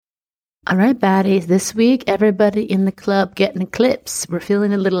All right, baddies. This week, everybody in the club getting eclipse. We're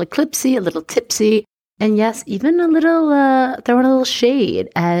feeling a little eclipsy, a little tipsy, and yes, even a little, throwing a little shade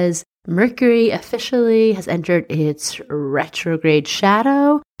as Mercury officially has entered its retrograde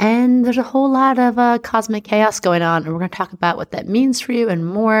shadow, and there's a whole lot of cosmic chaos going on, and we're going to talk about what that means for you and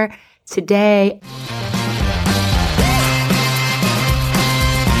more today.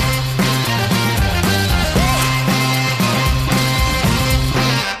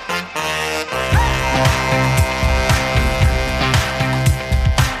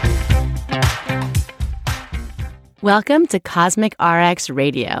 Welcome to Cosmic RX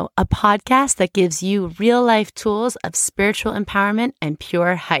Radio, a podcast that gives you real-life tools of spiritual empowerment and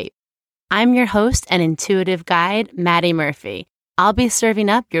pure hype. I'm your host and intuitive guide, Maddie Murphy. I'll be serving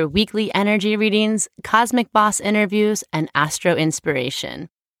up your weekly energy readings, cosmic boss interviews, and astro inspiration.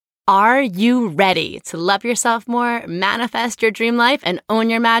 Are you ready to love yourself more, manifest your dream life, and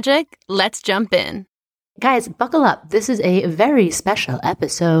own your magic? Let's jump in. Guys, buckle up. This is a very special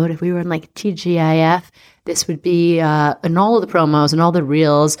episode. If we were in like TGIF, this would be in all of the promos and all the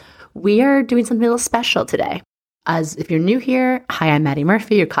reels. We are doing something a little special today. As if you're new here, hi, I'm Maddie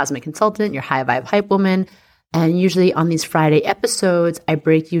Murphy, your cosmic consultant, your high vibe hype woman. And usually on these Friday episodes, I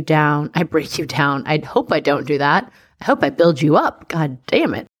break you down. I hope I don't do that. I hope I build you up. God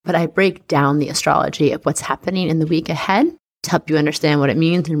damn it. But I break down the astrology of what's happening in the week ahead to help you understand what it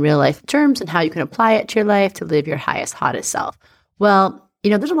means in real life terms and how you can apply it to your life to live your highest, hottest self. Well,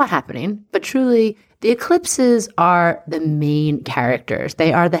 there's a lot happening, but truly the eclipses are the main characters.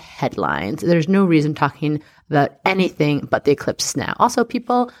 They are the headlines. There's no reason talking about anything but the eclipses now. Also,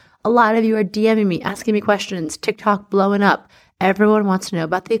 people, a lot of you are DMing me, asking me questions, TikTok blowing up. Everyone wants to know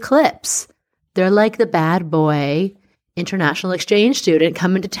about the eclipse. They're like the bad boy international exchange student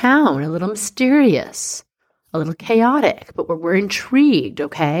coming to town, a little mysterious, a little chaotic, but we're intrigued,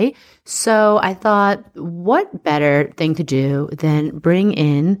 okay? So I thought, what better thing to do than bring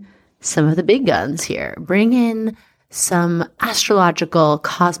in some of the big guns here, bring in some astrological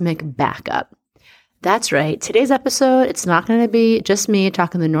cosmic backup. That's right. Today's episode, it's not going to be just me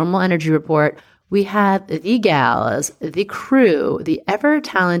talking the normal energy report. We have the gals, the crew, the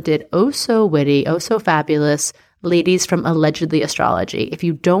ever-talented, oh-so-witty, oh-so-fabulous ladies from Allegedly Astrology. If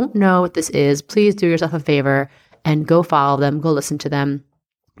you don't know what this is, please do yourself a favor and go follow them, go listen to them.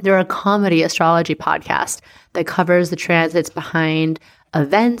 They're a comedy astrology podcast that covers the transits behind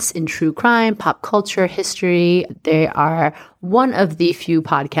events in true crime, pop culture, history. They are one of the few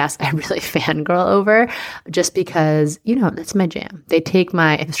podcasts I really fangirl over just because, that's my jam. They take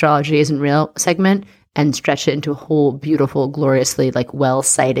my astrology isn't real segment and stretch it into a whole beautiful, gloriously,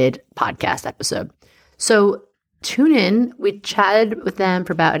 well-cited podcast episode. So tune in. We chatted with them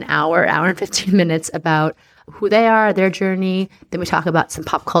for about an hour and 15 minutes about who they are, their journey. Then we talk about some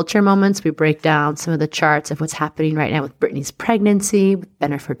pop culture moments. We break down some of the charts of what's happening right now with Britney's pregnancy, with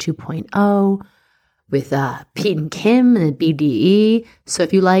Bennifer 2.0, with Pete and Kim and the BDE. So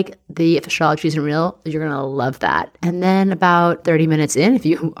if you like the If Astrology Isn't Real, you're going to love that. And then about 30 minutes in, if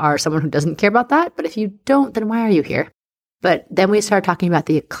you are someone who doesn't care about that, but if you don't, then why are you here? But then we start talking about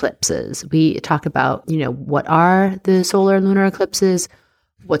the eclipses. We talk about, what are the solar and lunar eclipses?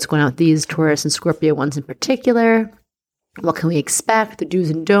 What's going on with these Taurus and Scorpio ones in particular? What can we expect? The do's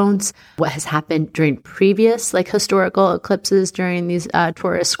and don'ts. What has happened during previous, historical eclipses during these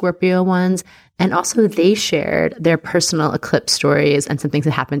Taurus, Scorpio ones. And also they shared their personal eclipse stories and some things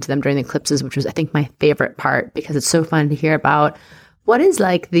that happened to them during the eclipses, which was, I think, my favorite part because it's so fun to hear about what is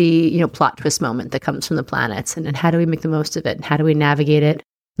the, plot twist moment that comes from the planets and how do we make the most of it and how do we navigate it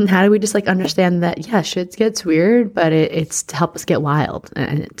and how do we just understand that, yeah, shit gets weird, but it's to help us get wild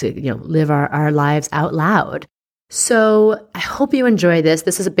and to, live our lives out loud. So I hope you enjoy this.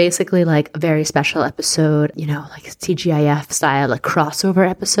 This is basically a very special episode, TGIF style, crossover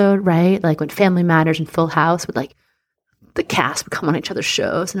episode, right? When Family Matters and Full House would the cast would come on each other's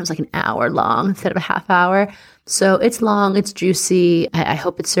shows and it was an hour long instead of a half hour. So it's long, it's juicy. I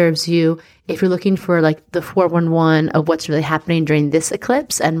hope it serves you. If you're looking for the 411 of what's really happening during this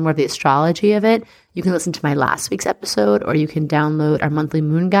eclipse and more of the astrology of it, you can listen to my last week's episode or you can download our monthly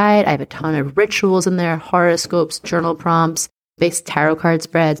moon guide. I have a ton of rituals in there, horoscopes, journal prompts, basic tarot card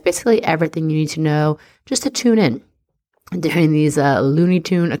spreads, basically everything you need to know just to tune in during these Looney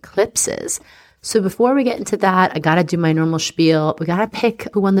Tune eclipses. So before we get into that, I got to do my normal spiel. We got to pick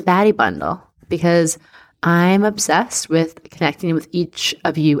who won the baddie bundle because I'm obsessed with connecting with each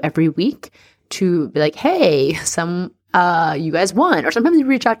of you every week to be hey, you guys won. Or sometimes you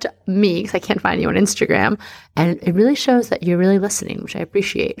reach out to me because I can't find you on Instagram. And it really shows that you're really listening, which I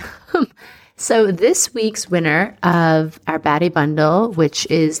appreciate. So this week's winner of our Baddie Bundle, which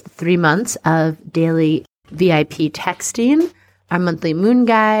is 3 months of daily VIP texting, our monthly moon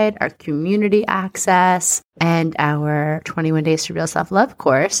guide, our community access, and our 21 Days to Real Self-Love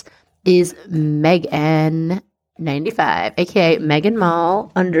course, is Megan95, aka Megan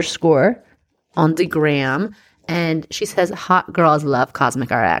Mall _ on the gram. And she says, hot girls love Cosmic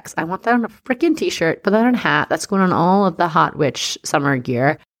RX. I want that on a freaking t-shirt, put that on a hat. That's going on all of the Hot Witch summer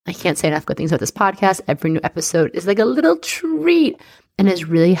gear. I can't say enough good things about this podcast. Every new episode is like a little treat and has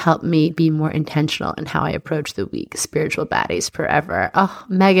really helped me be more intentional in how I approach the week. Spiritual baddies forever. Oh,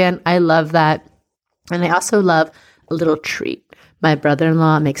 Megan, I love that. And I also love a little treat. My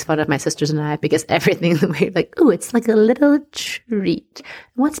brother-in-law makes fun of my sisters and I because everything the way like, ooh, it's like a little treat.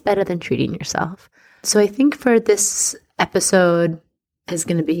 What's better than treating yourself? So I think for this episode is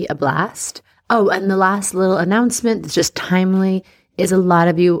going to be a blast. Oh, and the last little announcement that's just timely is a lot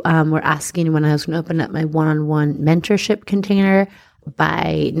of you were asking when I was going to open up my one-on-one mentorship container.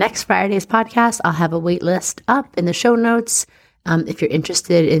 By next Friday's podcast, I'll have a wait list up in the show notes. If you're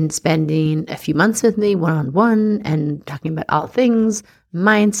interested in spending a few months with me one-on-one and talking about all things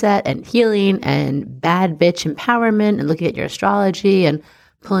mindset and healing and bad bitch empowerment and looking at your astrology and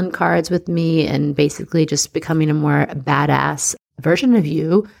pulling cards with me and basically just becoming a more badass version of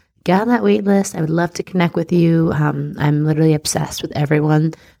you, get on that wait list. I would love to connect with you. I'm literally obsessed with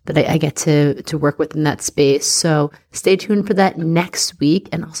everyone that I get to work with in that space. So stay tuned for that next week.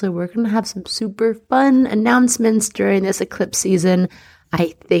 And also we're going to have some super fun announcements during this eclipse season,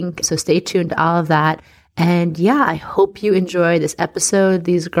 I think. So stay tuned to all of that. And yeah, I hope you enjoy this episode.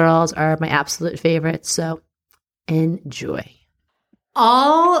 These girls are my absolute favorites. So enjoy.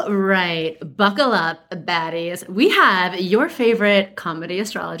 All right, buckle up, baddies. We have your favorite comedy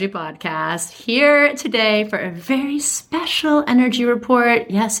astrology podcast here today for a very special energy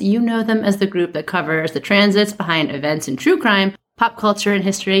report. Yes, you know them as the group that covers the transits behind events in true crime, pop culture, and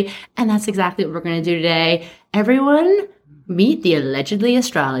history. And that's exactly what we're going to do today. Everyone, meet the Allegedly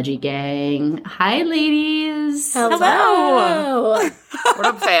Astrology Gang. Hi, ladies. Hello. What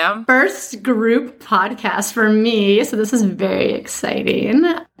up, fam? First group podcast for me, so this is very exciting.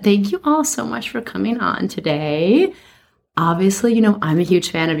 Thank you all so much for coming on today. Obviously, you know, I'm a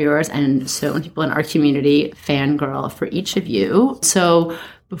huge fan of yours, and so many people in our community fangirl for each of you. So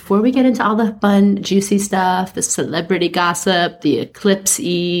before we get into all the fun, juicy stuff, the celebrity gossip, the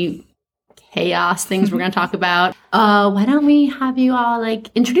eclipse-y chaos things we're going to talk about, why don't we have you all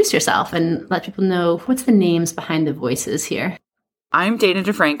introduce yourself and let people know what's the names behind the voices here. I'm Dana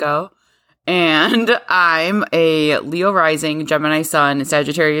DeFranco, and I'm a Leo rising, Gemini sun,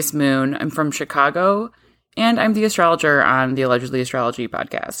 Sagittarius moon. I'm from Chicago, and I'm the astrologer on the Allegedly Astrology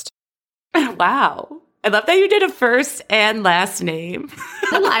podcast. Wow. I love that you did a first and last name.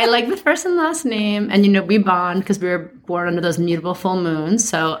 I like the first and last name. And, you know, we bond because we were born under those mutable full moons.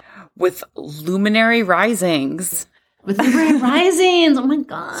 So with luminary risings. With luminary risings. Oh, my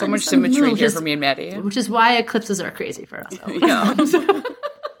God. So much symmetry here for me and Maddie. Which is why eclipses are crazy for us. Yeah.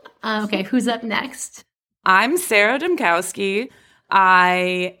 Okay, who's up next? I'm Sarah Domkowski.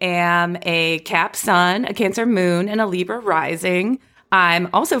 I am a Cap sun, a Cancer moon, and a Libra rising. I'm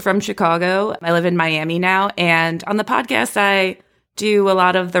also from Chicago. I live in Miami now. And on the podcast, I do a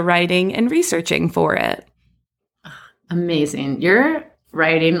lot of the writing and researching for it. Amazing. Your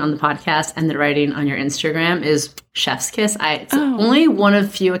writing on the podcast and the writing on your Instagram is chef's kiss. It's only one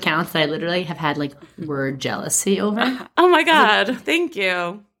of few accounts that I literally have had word jealousy over. Oh my God. Thank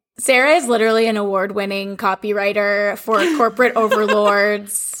you. Sarah is literally an award-winning copywriter for corporate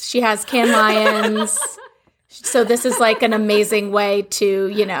overlords. She has Cannes Lions. So this is an amazing way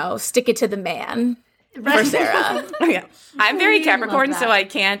to, stick it to the man for Sarah. Yeah. I'm very Capricorn, so I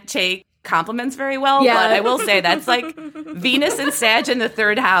can't take compliments very well, but I will say that's Venus and Sag in the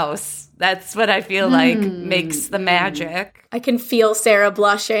third house. That's what I feel makes the magic. I can feel Sarah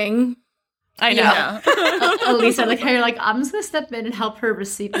blushing. I know. Yeah. Lisa, how you're I'm just going to step in and help her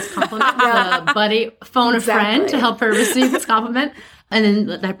receive this compliment. Buddy, phone a friend to help her receive this compliment. And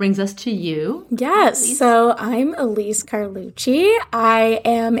then that brings us to you. Yes. Elise. So I'm Elise Carlucci. I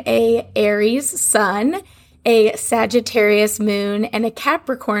am a Aries sun, a Sagittarius moon, and a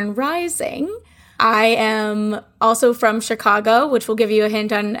Capricorn rising. I am also from Chicago, which will give you a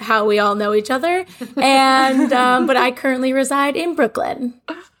hint on how we all know each other. And but I currently reside in Brooklyn.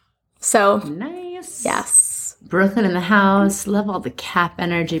 So nice. Yes. Brooklyn in the house. Love all the Cap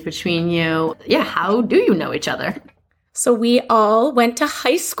energy between you. Yeah, how do you know each other? So we all went to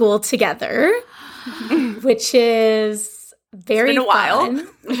high school together, which is very fun.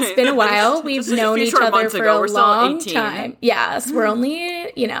 It's been a while. We've known each other for a long time. Yes, we're only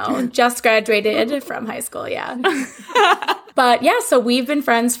just graduated from high school. Yeah. But yeah, so we've been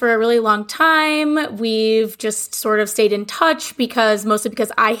friends for a really long time. We've just sort of stayed in touch mostly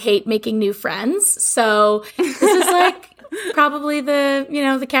because I hate making new friends. So this is like probably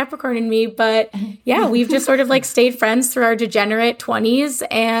the Capricorn in me. But yeah, we've just sort of like stayed friends through our degenerate 20s,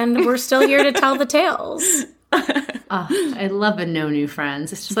 and we're still here to tell the tales. I love a no new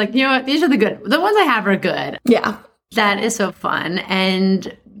friends. It's just like, you know what? These are the ones I have are good. Yeah. That is so fun.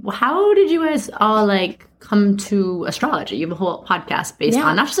 And how did you guys all like come to astrology? You have a whole podcast based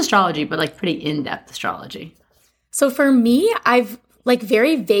on not just astrology, but like pretty in-depth astrology. So for me, I've like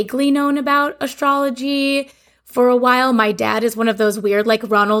very vaguely known about astrology for a while. My dad is one of those weird like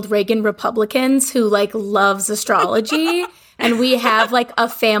Ronald Reagan Republicans who like loves astrology. And we have like a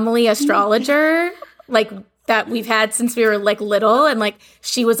family astrologer like that we've had since we were like little. And like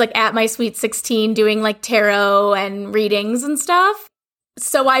she was like at my Sweet 16 doing like tarot and readings and stuff.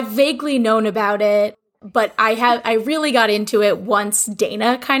 So I've vaguely known about it. But I really got into it once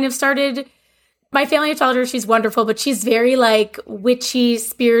Dana kind of started. My family astrologer, she's wonderful, but she's very like witchy,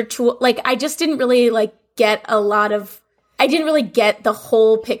 spiritual. Like I just didn't really like get I didn't really get the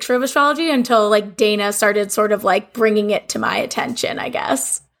whole picture of astrology until like Dana started sort of like bringing it to my attention, I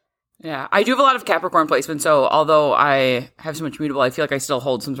guess. Yeah, I do have a lot of Capricorn placement, so although I have so much mutable, I feel like I still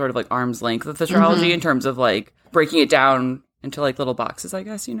hold some sort of like arm's length with astrology in terms of like breaking it down into like little boxes, I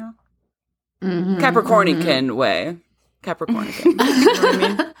guess, Capricornican way. Capricornican. You know what I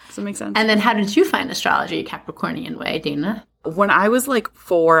mean? Does that make sense? And then how did you find astrology Capricornian way, Dana? When I was like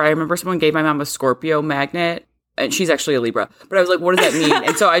 4, I remember someone gave my mom a Scorpio magnet, and she's actually a Libra. But I was like, what does that mean?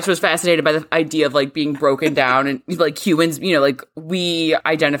 And so I just was fascinated by the idea of like being broken down and like humans, like we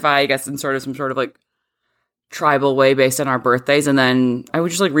identify, I guess, in sort of some sort of like tribal way based on our birthdays. And then I would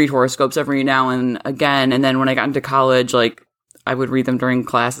just like read horoscopes every now and again. And then when I got into college, like I would read them during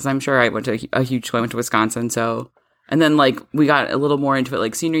classes. I'm sure I went to a huge school. I went to Wisconsin. So, and then like we got a little more into it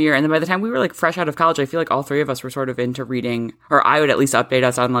like senior year. And then by the time we were like fresh out of college, I feel like all 3 of us were sort of into reading, or I would at least update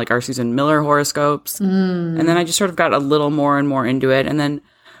us on like our Susan Miller horoscopes. And then I just sort of got a little more and more into it. And then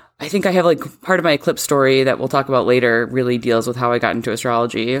I think I have like part of my eclipse story that we'll talk about later really deals with how I got into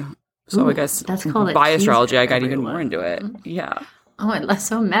astrology. So I guess that's called by astrology, I got even more into it. Yeah. Oh, I love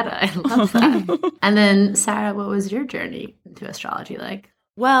so meta. I love that. And then, Sarah, what was your journey into astrology like?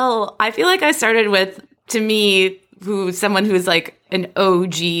 Well, I feel like I started with, to me, someone who's like an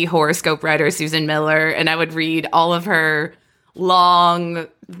OG horoscope writer, Susan Miller, and I would read all of her long,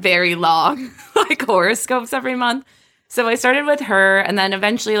 very long, like horoscopes every month. So I started with her, and then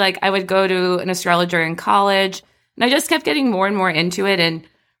eventually, like, I would go to an astrologer in college, and I just kept getting more and more into it. And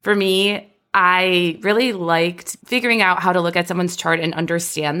for me, I really liked figuring out how to look at someone's chart and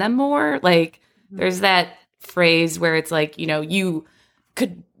understand them more. Like, there's that phrase where it's like, you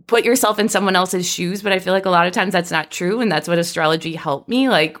could put yourself in someone else's shoes, but I feel like a lot of times that's not true. And that's what astrology helped me.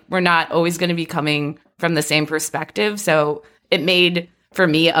 Like, we're not always going to be coming from the same perspective. So it made, for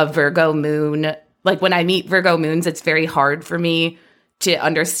me, a Virgo moon. Like, when I meet Virgo moons, it's very hard for me to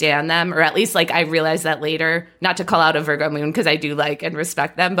understand them, or at least like I realized that later, not to call out a Virgo moon because I do like and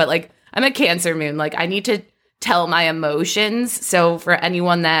respect them, but like I'm a Cancer moon. Like I need to tell my emotions. So for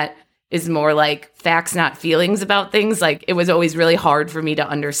anyone that is more like facts, not feelings about things, like it was always really hard for me to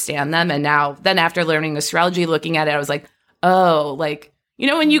understand them. And then after learning astrology, looking at it, I was like, oh, like,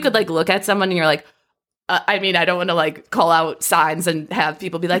 when you could like look at someone and you're like, I don't want to like call out signs and have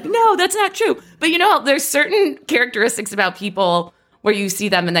people be like, no, that's not true. But there's certain characteristics about people where you see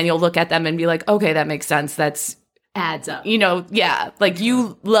them and then you'll look at them and be like, okay, that makes sense. That's adds up. Yeah. Like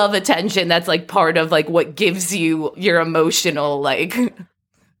you love attention. That's like part of like what gives you your emotional like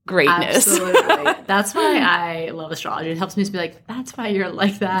greatness. Absolutely. That's why I love astrology. It helps me to be like, that's why you're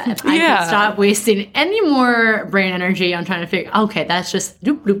like that. And I can stop wasting any more brain energy on trying to figure, okay, that's just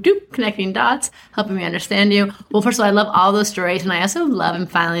doop, doop, doop, connecting dots, helping me understand you. Well, first of all, I love all those stories. And I also love and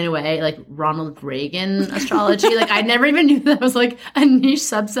filing away like Ronald Reagan astrology. Like I never even knew that was like a niche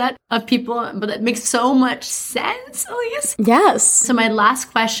subset of people, but that makes so much sense, Elise. Yes. So my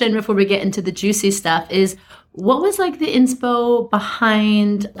last question before we get into the juicy stuff is, what was like the inspo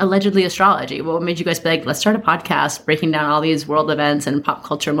behind allegedly astrology? What made you guys be like, let's start a podcast breaking down all these world events and pop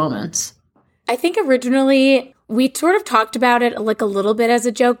culture moments? I think originally we sort of talked about it like a little bit as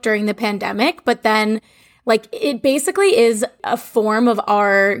a joke during the pandemic, but then like it basically is a form of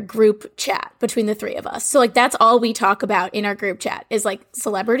our group chat between the 3 of us. So like that's all we talk about in our group chat is like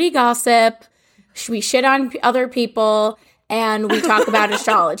celebrity gossip. We shit on other people and we talk about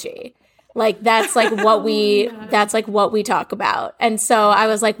astrology. Like that's like what we talk about. And so I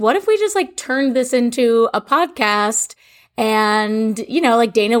was like, what if we just like turned this into a podcast And,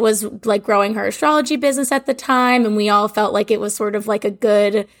 like Dana was like growing her astrology business at the time. And we all felt like it was sort of like a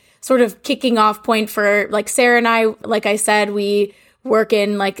good sort of kicking off point for like Sarah and I. Like I said, we work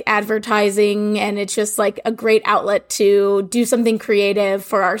in like advertising, and it's just like a great outlet to do something creative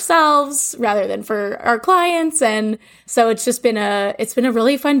for ourselves rather than for our clients. And so it's been a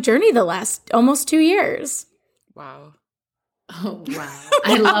really fun journey the last almost 2 years. Wow. Oh, wow.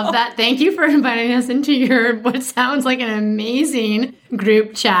 I love that. Thank you for inviting us into your, what sounds like an amazing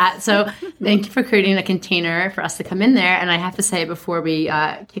group chat. So thank you for creating a container for us to come in there. And I have to say, before we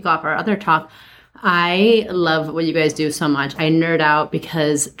kick off our other talk, I love what you guys do so much. I nerd out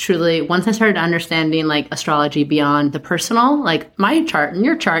because truly, once I started understanding like astrology beyond the personal, like my chart and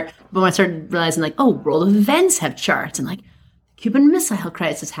your chart, but when I started realizing like, oh, world events have charts, and like Cuban Missile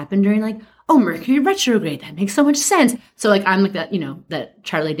Crisis happened during like, oh, Mercury retrograde. That makes so much sense. So like, I'm like that, that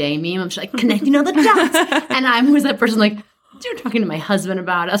Charlie Day meme. I'm just like connecting all the dots. And I'm always that person like, you're talking to my husband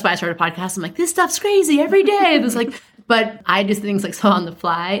about it. That's why I started a podcast. I'm like, this stuff's crazy every day. It was like, but I do things like so on the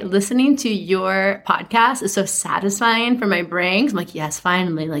fly. Listening to your podcast is so satisfying for my brain. I'm like, yes,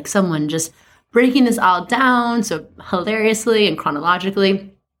 finally, like someone just breaking this all down so hilariously and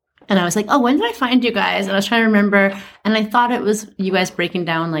chronologically. And I was like, oh, when did I find you guys? And I was trying to remember. And I thought it was you guys breaking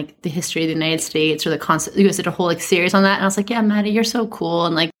down like the history of the United States or the concept. You guys did a whole like series on that. And I was like, yeah, Maddie, you're so cool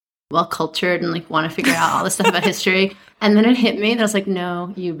and like well cultured and like want to figure out all this stuff about history. And then it hit me that I was like,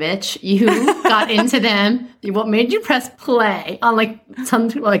 no, you bitch, you got into them. What made you press play on like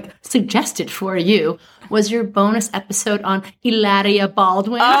something like suggested for you was your bonus episode on Hilaria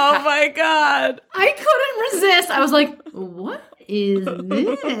Baldwin. Oh my God. I couldn't resist. I was like, what is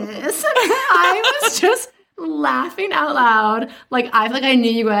this? I was just laughing out loud. Like, I feel like I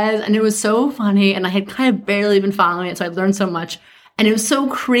knew you guys, and it was so funny, and I had kind of barely been following it, so I learned so much. And it was so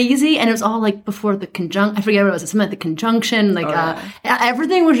crazy, and it was all like before the I forget what it was. Something like the conjunction, like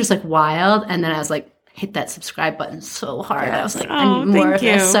everything was just like wild. And then I was like, hit that subscribe button so hard. Yes. I was like, I need more of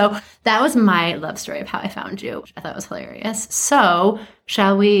this. So that was my love story of how I found you, which I thought was hilarious. So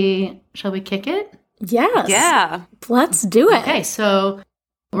shall we kick it? Yes. Yeah. Let's do it. Okay, so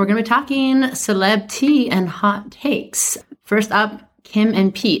we're going to be talking celeb tea and hot takes. First up, Kim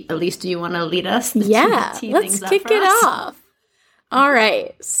and Pete. Elise, do you want to lead us? Yeah, let's kick it off. All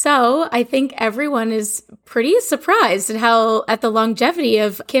right. So I think everyone is pretty surprised at the longevity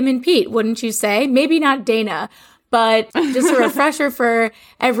of Kim and Pete, wouldn't you say? Maybe not Dana, but just a refresher for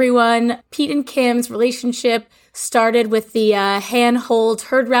everyone. Pete and Kim's relationship started with the handhold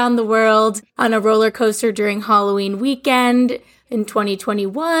heard round the world on a roller coaster during Halloween weekend in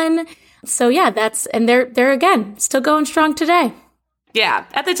 2021. So yeah, they're again still going strong today. Yeah.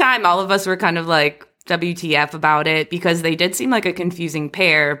 At the time, all of us were kind of like WTF about it because they did seem like a confusing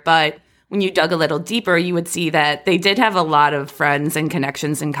pair. But when you dug a little deeper, you would see that they did have a lot of friends and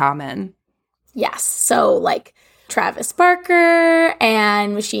connections in common. Yes. So like Travis Barker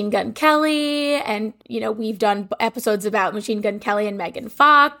and Machine Gun Kelly. And, we've done episodes about Machine Gun Kelly and Megan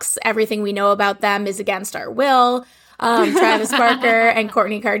Fox. Everything we know about them is against our will. Travis Barker and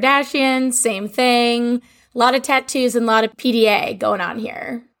Kourtney Kardashian, same thing. A lot of tattoos and a lot of PDA going on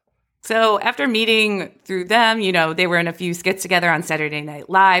here. So after meeting through them, they were in a few skits together on Saturday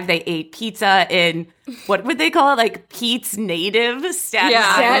Night Live. They ate pizza in, what would they call it? Like Pete's native Staten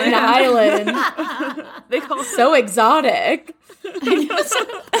Island. Staten Island. They call it so exotic.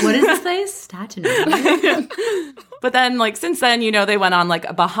 What is this place? Staten Island. But then, since then, they went on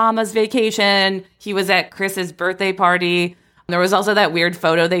a Bahamas vacation. He was at Chris's birthday party. There was also that weird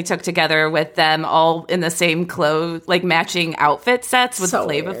photo they took together with them all in the same clothes, matching outfit sets with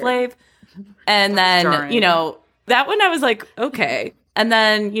Flava Flav. And then, that one I was like, okay. And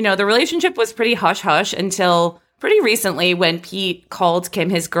then, the relationship was pretty hush-hush until pretty recently when Pete called Kim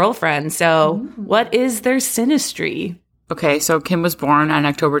his girlfriend. So what is their synastry? Okay, so Kim was born on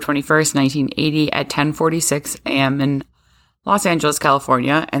October 21st, 1980 at 10:46 a.m. in Los Angeles,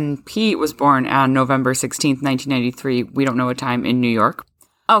 California, and Pete was born on November 16th, 1993. We don't know what time in New York.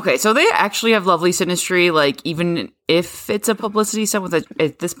 Okay, so they actually have lovely synastry, even if it's a publicity stunt with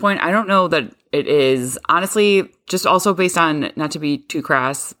at this point, I don't know that it is. Honestly, just also based on, not to be too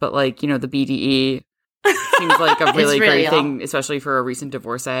crass, but the BDE seems like a really great thing, especially for a recent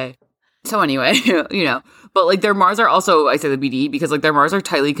divorcee. So anyway, but their Mars are also, I say the BDE because their Mars are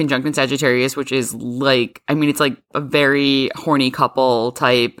tightly conjunct in Sagittarius, which is it's a very horny couple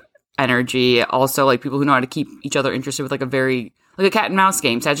type energy. Also people who know how to keep each other interested with a very, a cat and mouse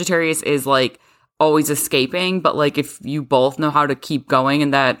game. Sagittarius is always escaping, but like if you both know how to keep going in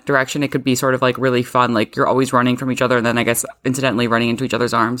that direction, it could be sort of like really fun. Like you're always running from each other and then I guess incidentally running into each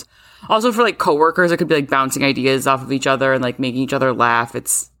other's arms. Also for like coworkers, it could be like bouncing ideas off of each other and like making each other laugh.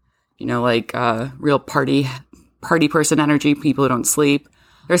 It's, you know, like real party person energy, people who don't sleep.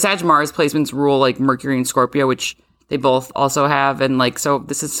 Their Sag Mars placements rule like Mercury and Scorpio, which they both also have. And like, so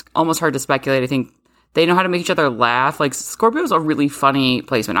this is almost hard to speculate. I think they know how to make each other laugh. Like Scorpio is a really funny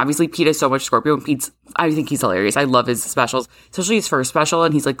placement. Obviously, Pete has so much Scorpio, and I think he's hilarious. I love his specials, especially his first special,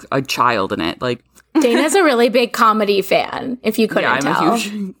 and he's like a child in it. Like Dana's a really big comedy fan, if you couldn't tell.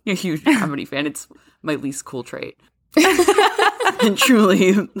 I'm a huge comedy fan. It's my least cool trait. And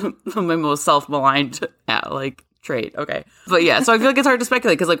truly my most self-maligned trait. Okay. But yeah, so I feel like it's hard to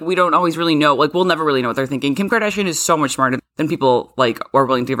speculate because like we don't always really know. Like we'll never really know what they're thinking. Kim Kardashian is so much smarter than people like are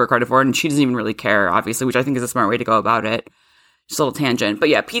willing to give her credit for, and she doesn't even really care, obviously, which I think is a smart way to go about it. Just a little tangent. But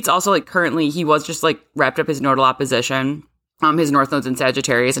yeah, Pete's also like currently he was just like wrapped up his nodal opposition. His North Node's in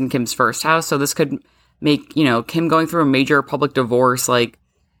Sagittarius in Kim's first house. So this could make, you know, Kim going through a major public divorce, like,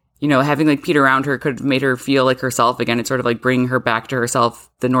 you know, having like Pete around her could have made her feel like herself again. It's sort of like bringing her back to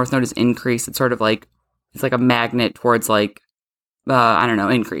herself. The North Node is increased. It's sort of like, it's like a magnet towards like, I don't know,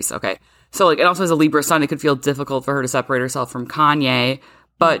 increase. Okay. So like, it also has a Libra sun. It could feel difficult for her to separate herself from Kanye,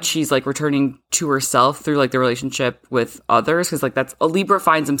 but she's like returning to herself through like the relationship with others. Cause like that's a Libra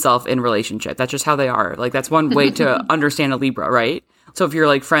finds himself in relationship. That's just how they are. Like that's one way to understand a Libra, right? So if you're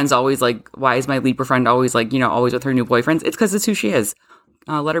like friends always like, why is my Libra friend always like, you know, always with her new boyfriends? It's cause it's who she is.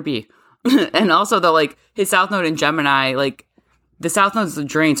 Let her be. And also the like his South Node in Gemini, like, the South Node's the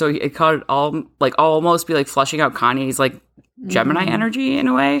drain, so it could almost be like flushing out Kanye's like Gemini energy in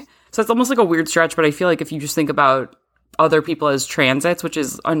a way. So it's almost like a weird stretch, but I feel like if you just think about other people as transits, which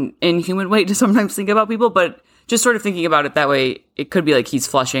is an inhuman way to sometimes think about people, but just sort of thinking about it that way, it could be like he's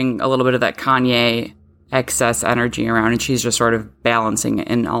flushing a little bit of that Kanye excess energy around, and she's just sort of balancing it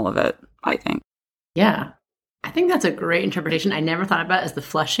in all of it, I think. Yeah. I think that's a great interpretation. I never thought about it as the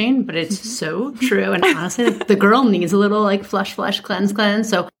flushing, but it's so true. And honestly, like, the girl needs a little like flush, cleanse.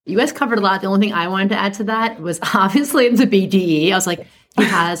 So you guys covered a lot. The only thing I wanted to add to that was obviously the BDE. I was like, he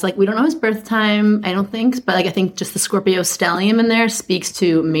has like, we don't know his birth time, I don't think, but like, I think just the Scorpio stellium in there speaks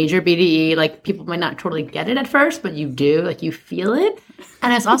to major BDE. Like people might not totally get it at first, but you do, like you feel it.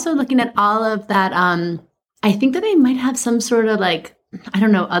 And I was also looking at all of that. I think that they might have some sort of like, I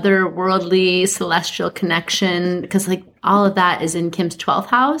don't know, otherworldly, celestial connection, because like all of that is in Kim's 12th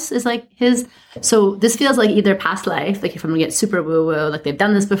house is like his. So this feels like either past life, like if I'm going to get super woo-woo, like they've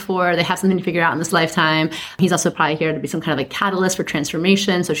done this before, they have something to figure out in this lifetime. He's also probably here to be some kind of like catalyst for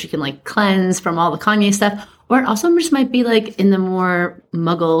transformation so she can like cleanse from all the Kanye stuff. Or it also just might be like in the more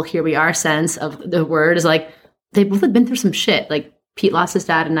muggle, here we are sense of the word is like they both have been through some shit. Like Pete lost his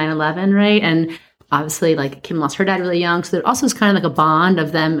dad in 9/11, right? And obviously, like, Kim lost her dad really young. So there also is kind of like a bond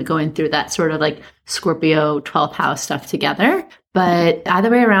of them going through that sort of like Scorpio 12th house stuff together. But either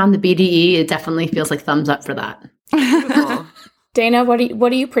way around, the BDE, it definitely feels like thumbs up for that. Dana, what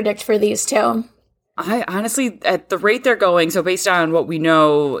do you predict for these two? I honestly, at the rate they're going, so based on what we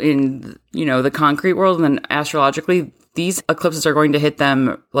know in, you know, the concrete world and then astrologically, these eclipses are going to hit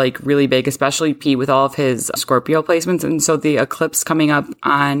them like really big, especially Pete with all of his Scorpio placements. And so the eclipse coming up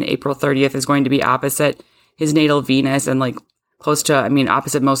on April 30th is going to be opposite his natal Venus and like close to, I mean,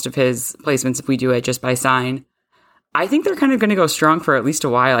 opposite most of his placements if we do it just by sign. I think they're kind of going to go strong for at least a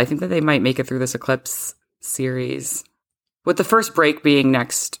while. I think that they might make it through this eclipse series, with the first break being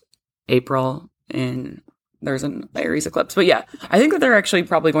next April and there's an Aries eclipse. But yeah, I think that they're actually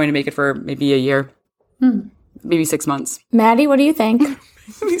probably going to make it for maybe a year. Maybe 6 months. Maddie, what do you think?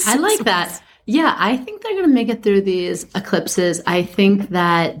 I like that. Yeah, I think they're going to make it through these eclipses. I think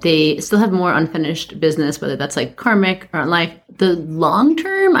that they still have more unfinished business, whether that's like karmic or in life. The long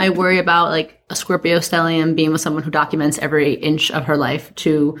term, I worry about like a Scorpio stellium being with someone who documents every inch of her life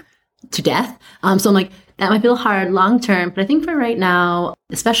to death. So I'm like, that might be a little hard long term. But I think for right now,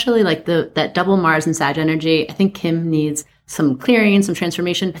 especially like that double Mars and Sag energy, I think Kim needs some clearing, some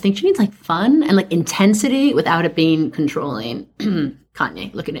transformation. I think she needs like fun and like intensity without it being controlling.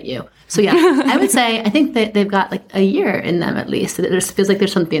 Kanye, looking at you. So yeah, I would say I think that they've got like a year in them at least. There feels like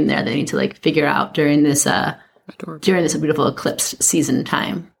there's something there they need to like figure out during this beautiful eclipse season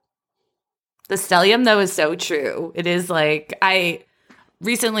time. The stellium though is so true. It is like I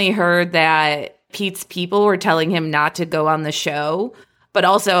recently heard that Pete's people were telling him not to go on the show. But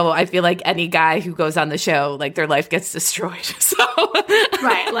also, I feel like any guy who goes on the show, like, their life gets destroyed. So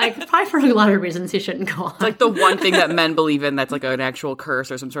right, like, probably for a lot of reasons he shouldn't go on. Like, the one thing that men believe in that's, like, an actual curse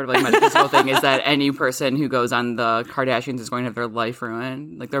or some sort of, like, metaphysical thing is that any person who goes on the Kardashians is going to have their life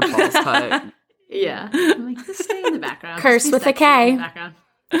ruined. Like, their balls cut. Yeah. I'm like, just stay in the background. Curse with a K.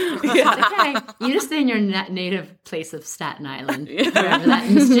 Okay. You just stay in your native place of Staten Island, wherever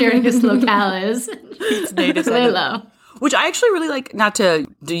that mysterious locale is. It's native. Lay low. Which I actually really like, not to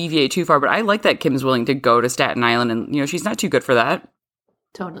deviate too far, but I like that Kim's willing to go to Staten Island, and, you know, she's not too good for that.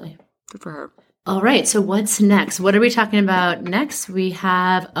 Totally. Good for her. All right, so what's next? What are we talking about next? We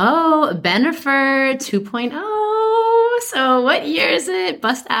have, Bennifer 2.0. So what year is it?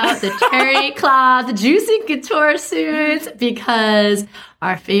 Bust out the cherry cloth, the juicy couture suits, because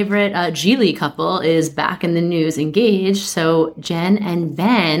our favorite Geely couple is back in the news, engaged. So Jen and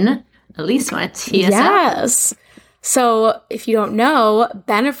Ben, Elise, want to tee us up? Yes. So if you don't know,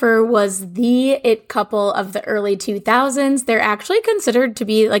 Bennifer was the it couple of the early 2000s. They're actually considered to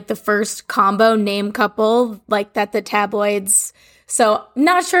be like the first combo name couple like that the tabloids. So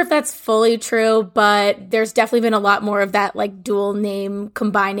not sure if that's fully true, but there's definitely been a lot more of that like dual name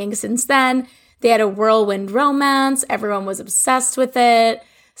combining since then. They had a whirlwind romance. Everyone was obsessed with it.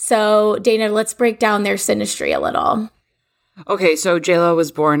 So Dana, let's break down their synastry a little. Okay, so JLo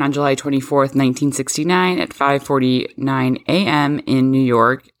was born on July 24th, 1969 at 5:49 a.m. in New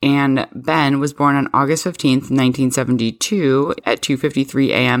York, and Ben was born on August 15th, 1972 at 2:53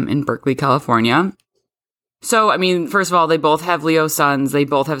 a.m. in Berkeley, California. So, I mean, first of all, they both have Leo suns, they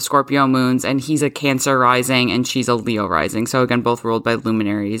both have Scorpio moons, and he's a Cancer rising and she's a Leo rising. So again, both ruled by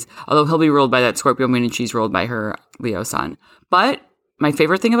luminaries, although he'll be ruled by that Scorpio moon and she's ruled by her Leo sun. But my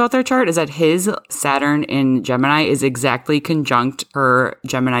favorite thing about their chart is that his Saturn in Gemini is exactly conjunct her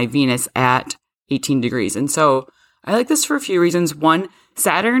Gemini Venus at 18 degrees. And so I like this for a few reasons. One,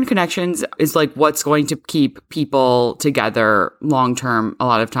 Saturn connections is like what's going to keep people together long term a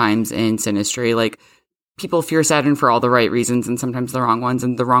lot of times in synastry. Like, people fear Saturn for all the right reasons and sometimes the wrong ones.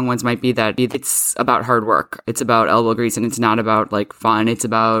 And the wrong ones might be that it's about hard work. It's about elbow grease and it's not about like fun. It's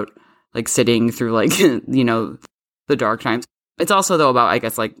about like sitting through like, you know, the dark times. It's also, though, about, I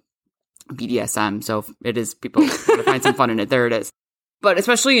guess, like, BDSM. So it is, people want to find some fun in it. There it is. But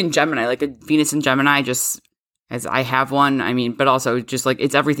especially in Gemini, like a Venus in Gemini, just as I have one, I mean, but also just like,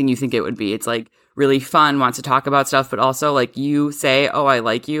 it's everything you think it would be. It's like really fun, wants to talk about stuff, but also like you say, oh, I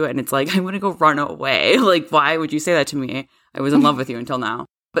like you. And it's like, I want to go run away. Like, why would you say that to me? I was in love with you until now.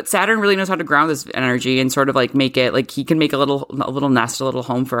 But Saturn really knows how to ground this energy and sort of like make it like he can make a little nest, a little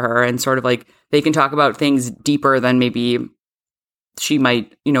home for her. And sort of like they can talk about things deeper than maybe she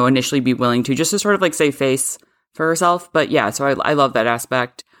might, you know, initially be willing to, just to sort of like save face for herself. But yeah, so I love that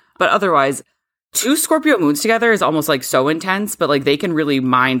aspect. But otherwise, two Scorpio moons together is almost like so intense, but like they can really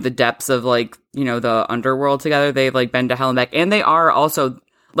mine the depths of like, you know, the underworld together. They've like been to hell and back. And they are also,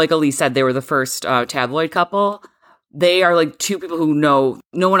 like Elise said, they were the first tabloid couple. They are like two people who know,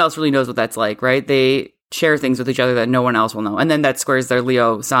 no one else really knows what that's like, right? They share things with each other that no one else will know. And then that squares their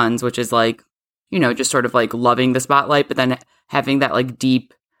Leo suns, which is like, you know, just sort of like loving the spotlight, but then having that like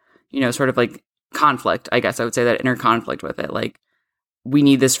deep, you know, sort of like conflict, I guess I would say, that inner conflict with it. Like, we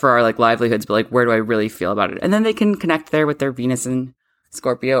need this for our like livelihoods, but like, where do I really feel about it? And then they can connect there with their Venus and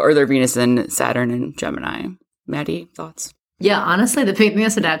Scorpio, or their Venus and Saturn and Gemini. Maddie, thoughts? Yeah, honestly, the big thing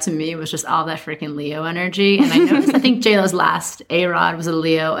that stood out to me was just all that freaking Leo energy. And I noticed, I think JLo's last A-Rod was a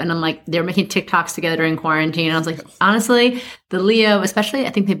Leo. And I'm like, they're making TikToks together during quarantine. And I was like, honestly, the Leo, especially,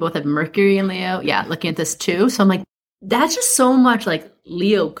 I think they both have Mercury in Leo. Yeah, looking at this too. So I'm like, that's just so much like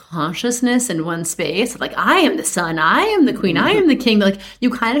Leo consciousness in one space. Like, I am the sun, I am the queen, I am the king. Like,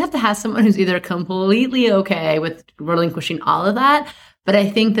 you kind of have to have someone who's either completely okay with relinquishing all of that. But I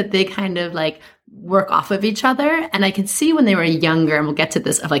think that they kind of like work off of each other. And I could see when they were younger, and we'll get to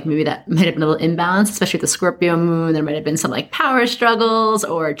this, of like maybe that might have been a little imbalance, especially with the Scorpio moon. There might have been some like power struggles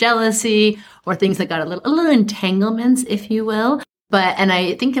or jealousy or things that got a little entanglements, if you will. But, and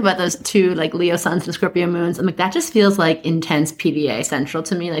I think about those two, like Leo suns and Scorpio moons. I'm like, that just feels like intense PDA central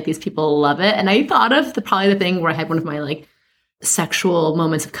to me. Like, these people love it. And I thought of probably the thing where I had one of my like sexual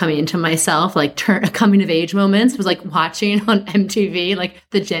moments of coming into myself, like coming of age moments, was like watching on MTV, like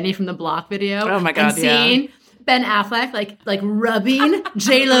the Jenny from the Block video. Oh my God, and seeing Ben Affleck like rubbing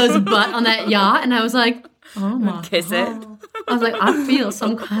JLo's butt on that yacht. And I was like, oh my Kiss God. it. I was like, I feel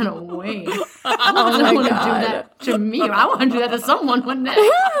some kind of way. I want to do that to me. I want to do that to someone one day.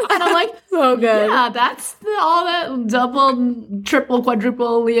 And I'm like, So good. yeah, that's all that double, triple,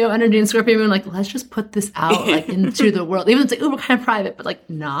 quadruple Leo energy and Scorpio moon. Like, let's just put this out like into the world. Even though it's like, we're kind of private, but like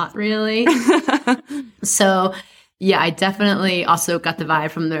not really. So yeah, I definitely also got the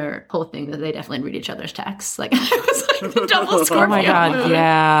vibe from their whole thing that they definitely read each other's texts. Like, I was like the double Scorpio. Oh my God, moon.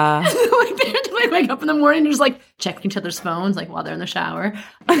 yeah. Like, they had to like wake up in the morning and just like check each other's phones like while they're in the shower.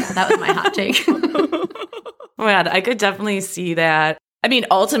 Yeah, that was my hot take. Oh my God, I could definitely see that. I mean,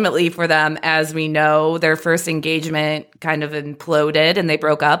 ultimately for them, as we know, their first engagement kind of imploded and they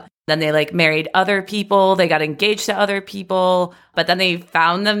broke up. Then they like married other people. They got engaged to other people, but then they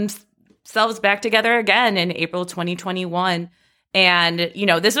found themselves back together again in April 2021. And, you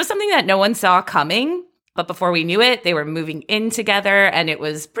know, this was something that no one saw coming. But before we knew it, they were moving in together and it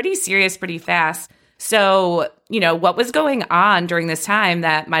was pretty serious, pretty fast. So, you know, what was going on during this time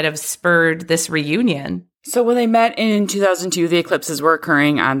that might have spurred this reunion? So when they met in 2002, the eclipses were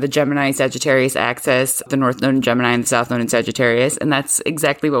occurring on the Gemini-Sagittarius axis, the North Node in Gemini and the South Node in Sagittarius. And that's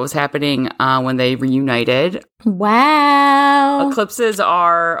exactly what was happening when they reunited. Wow. Eclipses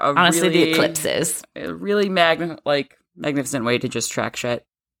are the eclipses. A really magnificent way to just track shit.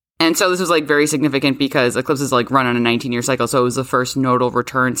 And so this was like very significant because eclipses like run on a 19-year cycle. So it was the first nodal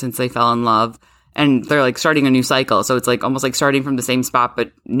return since they fell in love. And they're like starting a new cycle. So it's like almost like starting from the same spot,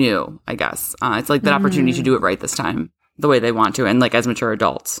 but new, I guess. It's like that opportunity to do it right this time, the way they want to. And like as mature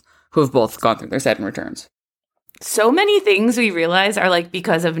adults who have both gone through their Saturn returns. So many things we realize are like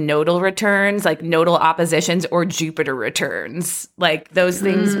because of nodal returns, like nodal oppositions or Jupiter returns. Like those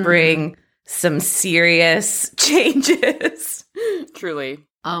things bring some serious changes. Truly.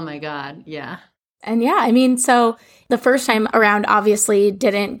 Oh my God. Yeah. And yeah, I mean, so the first time around obviously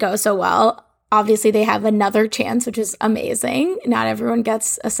didn't go so well. Obviously, they have another chance, which is amazing. Not everyone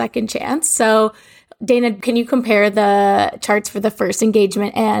gets a second chance. So, Dana, can you compare the charts for the first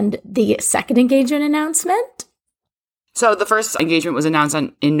engagement and the second engagement announcement? So the first engagement was announced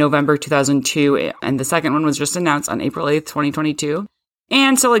in November 2002, and the second one was just announced on April 8th, 2022.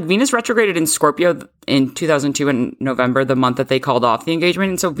 And so, like, Venus retrograded in Scorpio in 2002 in November, the month that they called off the engagement.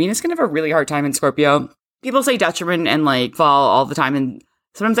 And so Venus can have a really hard time in Scorpio. People say detriment and, like, fall all the time, and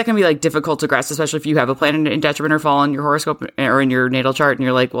sometimes that can be, like, difficult to grasp, especially if you have a planet in detriment or fall in your horoscope or in your natal chart, and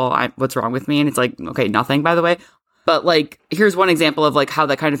you're like, well, what's wrong with me? And it's like, okay, nothing, by the way. But, like, here's one example of, like, how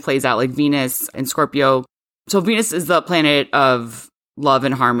that kind of plays out, like, Venus and Scorpio. So Venus is the planet of love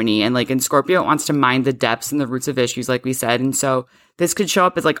and harmony, and, like, in Scorpio, it wants to mine the depths and the roots of issues, like we said. And so this could show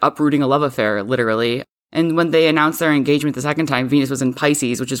up as, like, uprooting a love affair, literally. And when they announced their engagement the second time, Venus was in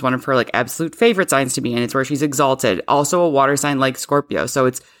Pisces, which is one of her, like, absolute favorite signs to be in. It's where she's exalted. Also a water sign like Scorpio. So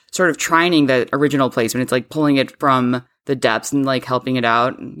it's sort of trining the original placement. It's like pulling it from the depths and, like, helping it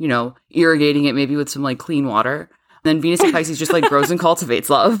out, you know, irrigating it maybe with some, like, clean water. And then Venus in Pisces just, like, grows and cultivates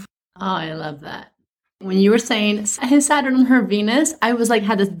love. Oh, I love that. When you were saying his Saturn and her Venus, I was like,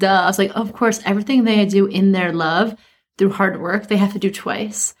 had this duh. I was like, of course, everything they do in their love through hard work, they have to do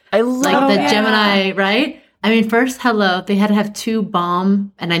twice. I love like the Gemini, right? I mean, first, hello, they had to have two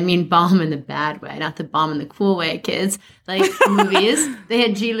bomb, and I mean bomb in the bad way, not the bomb in the cool way, kids. Like movies, they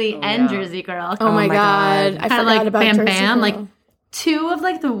had Geely and Jersey Girl. Oh my God. I forgot like about Bam Jersey Bam, Girl. like two of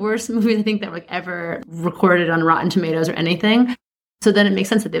like the worst movies I think that were like ever recorded on Rotten Tomatoes or anything. So then it makes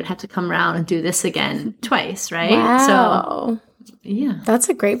sense that they would have to come around and do this again twice, right? Wow. So, yeah. That's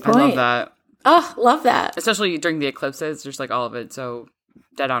a great point. I love that. Oh, love that. Especially during the eclipses, just like all of it. So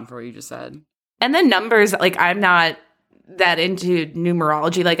dead on for what you just said. And the numbers, like, I'm not that into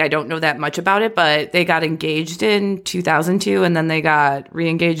numerology. Like, I don't know that much about it, but they got engaged in 2002 and then they got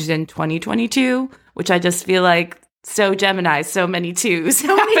re-engaged in 2022, which I just feel like so Gemini, so many twos.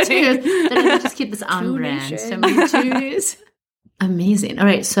 So many twos. Let's just keep this on brand. So many twos. Amazing. All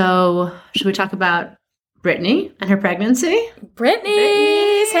right, so should we talk about Brittany and her pregnancy?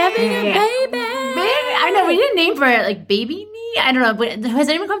 Brittany's having a baby. I know, we didn't name for it, like, baby me? I don't know, but has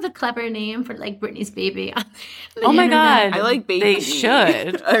anyone come up with a clever name for, like, Brittany's baby? Oh my God. I like baby. They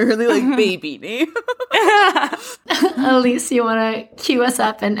should. I really like baby name. Elise, you want to cue us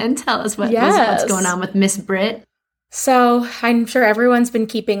up and tell us what's going on with Miss Britt? So I'm sure everyone's been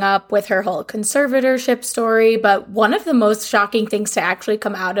keeping up with her whole conservatorship story, but one of the most shocking things to actually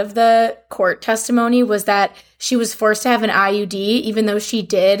come out of the court testimony was that she was forced to have an IUD, even though she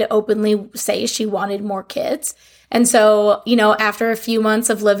did openly say she wanted more kids. And so, you know, after a few months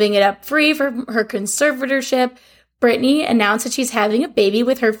of living it up free for her conservatorship, Brittany announced that she's having a baby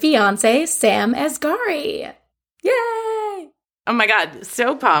with her fiance, Sam Asghari. Yay! Oh my God,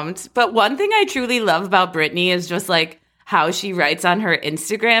 so pumped. But one thing I truly love about Brittany is just like how she writes on her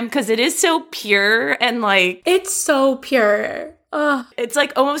Instagram, because it is so pure and like... It's so pure. Ugh. It's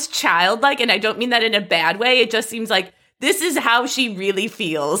like almost childlike, and I don't mean that in a bad way. It just seems like this is how she really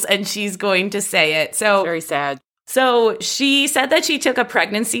feels, and she's going to say it. So very sad. So she said that she took a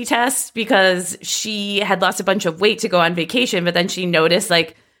pregnancy test because she had lost a bunch of weight to go on vacation, but then she noticed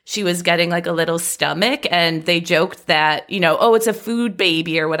like she was getting like a little stomach, and they joked that, you know, oh, it's a food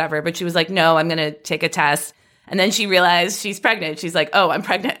baby or whatever. But she was like, no, I'm going to take a test. And then she realized she's pregnant. She's like, oh, I'm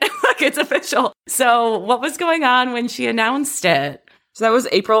pregnant. Like, it's official. So what was going on when she announced it? So that was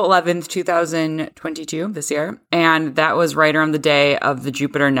April 11th, 2022, this year. And that was right around the day of the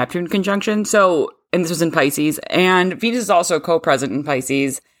Jupiter-Neptune conjunction. So, and this was in Pisces. And Venus is also co-present in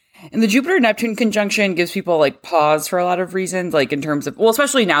Pisces. And the Jupiter-Neptune conjunction gives people like pause for a lot of reasons, like in terms of, well,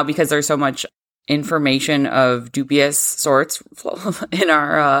 especially now because there's so much information of dubious sorts in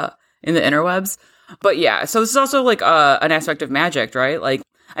our, in the interwebs. But yeah, so this is also like an aspect of magic, right? Like,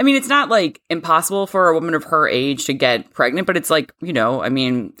 I mean, it's not like impossible for a woman of her age to get pregnant, but it's like, you know, I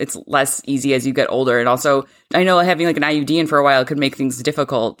mean, it's less easy as you get older. And also, I know having like an IUD in for a while could make things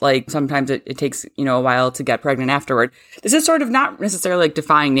difficult. Like sometimes it takes, you know, a while to get pregnant afterward. This is sort of not necessarily like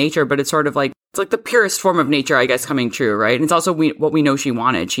defying nature, but it's sort of like, it's like the purest form of nature, I guess, coming true, right? And it's also what we know she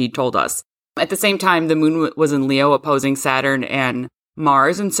wanted. She told us. At the same time, the moon was in Leo opposing Saturn and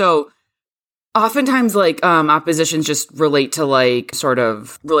Mars. And so oftentimes, like, oppositions just relate to, like, sort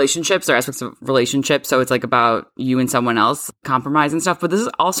of relationships or aspects of relationships. So it's, like, about you and someone else, compromise and stuff. But this is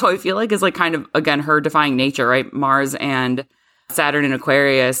also, I feel like, is, like, kind of, again, her defying nature, right? Mars and Saturn in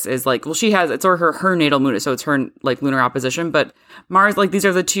Aquarius is, like, well, she has, it's sort of her natal moon, so it's her, like, lunar opposition. But Mars, like, these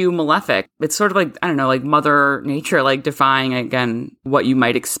are the two malefic. It's sort of, like, I don't know, like, Mother Nature, like, defying, again, what you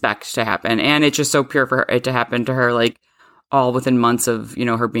might expect to happen. And it's just so pure for it to happen to her, like, all within months of, you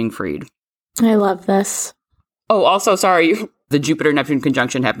know, her being freed. I love this. Oh, also, sorry, the Jupiter-Neptune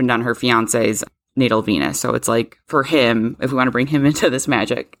conjunction happened on her fiance's natal Venus. So it's like, for him, if we want to bring him into this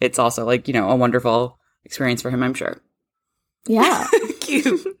magic, it's also like, you know, a wonderful experience for him, I'm sure. Yeah.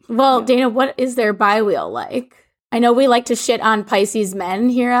 Cute. Well, Dana, what is their bi-wheel like? I know we like to shit on Pisces men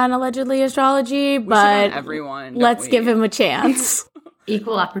here on Allegedly Astrology, but everyone, let's give him a chance.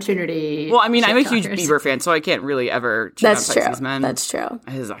 Equal opportunity. Well, I mean, I'm a huge talkers. Bieber fan, so I can't really ever cheat on Pisces men. That's true.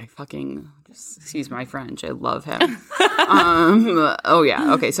 I fucking, excuse my French, I love him. Oh,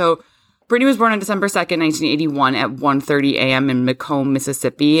 yeah. Okay, so Brittany was born on December 2nd, 1981 at 1:30 a.m. in Macomb,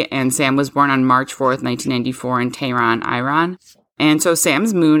 Mississippi, and Sam was born on March 4th, 1994 in Tehran, Iran. And so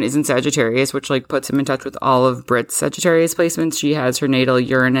Sam's moon is in Sagittarius, which like puts him in touch with all of Britt's Sagittarius placements. She has her natal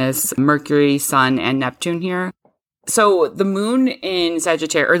Uranus, Mercury, Sun, and Neptune here. So the moon in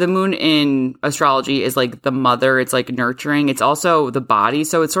Sagittarius, or the moon in astrology is like the mother. It's like nurturing. It's also the body.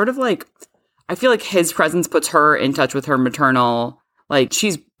 So it's sort of like, I feel like his presence puts her in touch with her maternal, like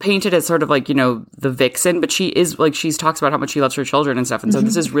she's painted as sort of like, you know, the vixen, but she is like, she talks about how much she loves her children and stuff. And so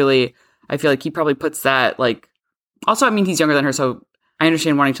this is really, I feel like he probably puts that like, also, I mean, he's younger than her. So I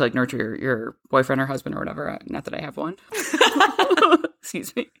understand wanting to like nurture your boyfriend or husband or whatever. Not that I have one.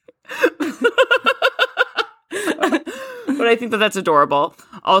 Excuse me. But I think that that's adorable.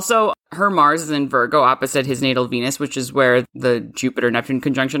 Also, her Mars is in Virgo opposite his natal Venus, which is where the Jupiter-Neptune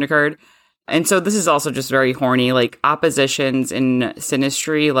conjunction occurred. And so this is also just very horny, like oppositions in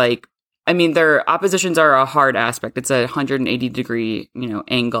synastry. Like, I mean, their oppositions are a hard aspect. It's a 180-degree, you know,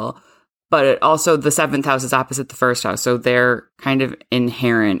 angle. But it also, the 7th house is opposite the 1st house. So they're kind of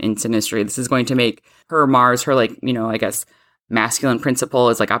inherent in synastry. This is going to make her Mars, her like, you know, I guess, masculine principle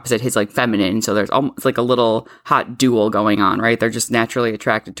is like opposite his like feminine. So there's almost like a little hot duel going on, right? They're just naturally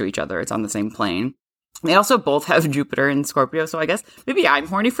attracted to each other. It's on the same plane. They also both have Jupiter in Scorpio. So I guess maybe I'm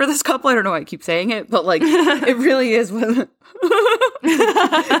horny for this couple. I don't know why I keep saying it, but like it really is.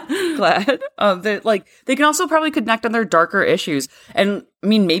 Glad. They can also probably connect on their darker issues. And I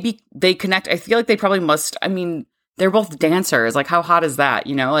mean, maybe they connect. I feel like they probably must. I mean, they're both dancers. Like how hot is that?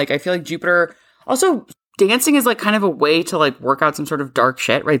 You know, like I feel like Jupiter also, dancing is like kind of a way to like work out some sort of dark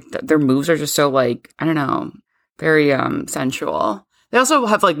shit, right? Their moves are just so like, I don't know, very sensual. They also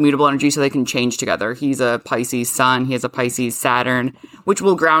have like mutable energy so they can change together. He's a Pisces sun, he has a Pisces Saturn, which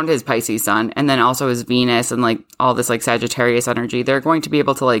will ground his Pisces sun, and then also his Venus and like all this like Sagittarius energy. They're going to be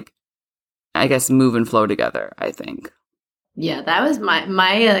able to like, I guess, move and flow together, I think. Yeah, that was my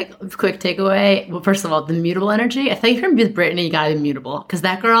like quick takeaway. Well, first of all, the mutable energy. I think if you're with Brittany, you gotta be mutable because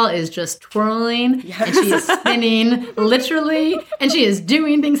that girl is just twirling and she is spinning literally, and she is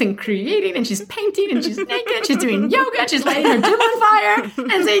doing things and creating, and she's painting, and she's naked, she's doing yoga, and she's lighting her gym on fire,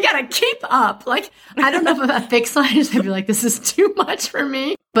 and so you gotta keep up. Like I don't know if I'm a fixed line, I'd be like, this is too much for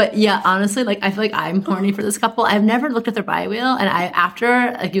me. But yeah, honestly, like I feel like I'm horny for this couple. I've never looked at their bi-wheel, and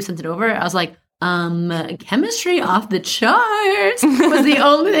after like you sent it over, I was like, chemistry off the charts was the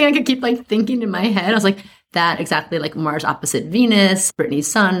only thing I could keep like thinking in my head. I was like, that exactly like Mars opposite Venus, Brittany's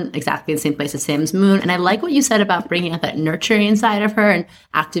sun, exactly the same place as Sam's moon. And I like what you said about bringing out that nurturing side of her and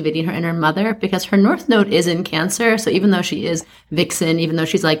activating her inner mother, because her North Node is in Cancer. So even though she is Vixen, even though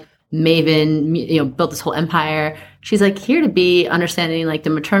she's like Maven, you know, built this whole empire, she's like here to be understanding like the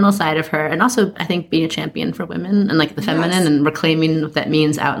maternal side of her, and also I think being a champion for women and like the feminine and reclaiming what that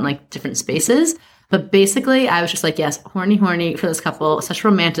means out in like different spaces. But basically, I was just like, yes, horny for this couple. Such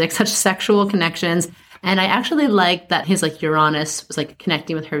romantic, such sexual connections. And I actually liked that his like Uranus was like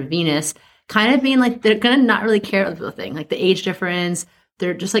connecting with her Venus, kind of being like, they're going to not really care about the thing, like the age difference.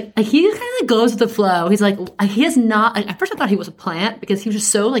 They're just like he kind of like goes with the flow. He's like, he is not, at first I thought he was a plant because he was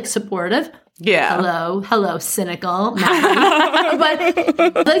just so like supportive. Yeah. Hello, cynical.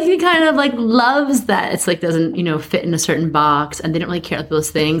 But like he kind of like loves that it's like doesn't, fit in a certain box, and they don't really care about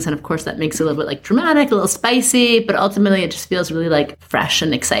those things. And of course that makes it a little bit like dramatic, a little spicy, but ultimately it just feels really like fresh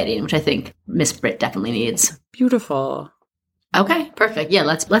and exciting, which I think Miss Brit definitely needs. Beautiful. Okay, perfect. Yeah,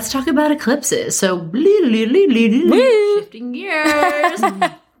 let's talk about eclipses. So, shifting gears.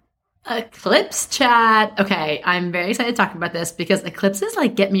 Eclipse chat. Okay, I'm very excited to talk about this because eclipses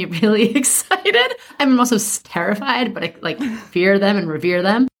like get me really excited. I'm also terrified, but I like fear them and revere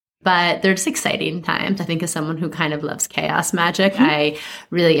them. But they're just exciting times. I think as someone who kind of loves chaos magic, I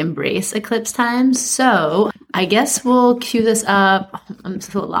really embrace eclipse times. So I guess we'll cue this up. I'm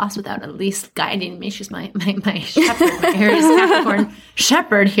so lost without Elise guiding me. She's my shepherd, my Aries Capricorn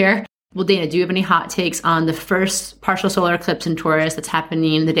shepherd here. Well, Dana, do you have any hot takes on the first partial solar eclipse in Taurus that's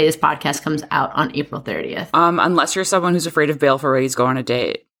happening the day this podcast comes out on April 30th? Unless you're someone who's afraid of baleful rays, go on a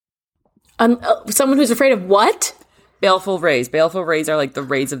date. Someone who's afraid of what? Baleful rays. Baleful rays are like the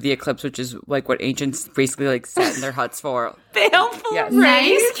rays of the eclipse, which is like what ancients basically like sat in their huts for. Baleful rays.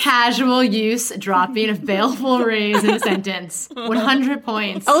 Nice casual use dropping of baleful rays in a sentence. 100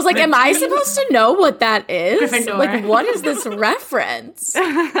 points. I was like, am I supposed to know what that is? Gryffindor. Like, what is this reference?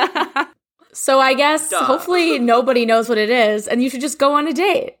 So I guess hopefully nobody knows what it is, and you should just go on a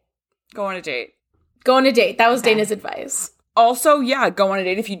date. Go on a date. Go on a date. That was Dana's advice. Also, yeah, go on a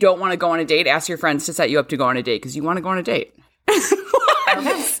date. If you don't want to go on a date, ask your friends to set you up to go on a date because you want to go on a date.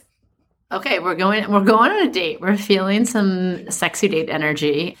 Okay, we're going on a date. We're feeling some sexy date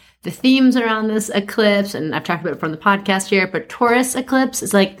energy. The themes around this eclipse, and I've talked about it from the podcast here, but Taurus eclipse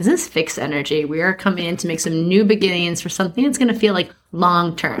is like, this is fixed energy. We are coming in to make some new beginnings for something that's going to feel like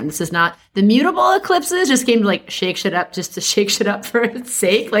long term. This is not the mutable eclipses just came to like shake shit up just to shake shit up for its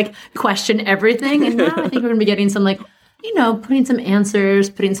sake, like question everything. And now I think we're going to be getting some like, putting some answers,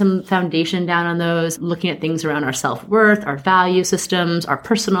 putting some foundation down on those, looking at things around our self-worth, our value systems, our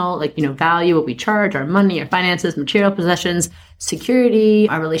personal, value, what we charge, our money, our finances, material possessions, security,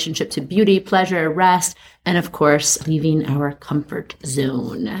 our relationship to beauty, pleasure, rest, and of course, leaving our comfort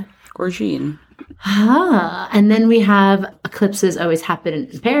zone. Gorgine. And then we have eclipses always happen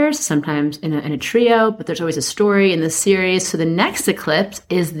in pairs, sometimes in a trio, but there's always a story in this series. So the next eclipse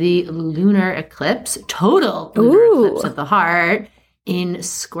is the lunar eclipse, total lunar eclipse of the heart in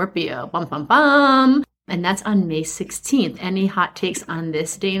Scorpio. Bum, bum, bum. And that's on May 16th. Any hot takes on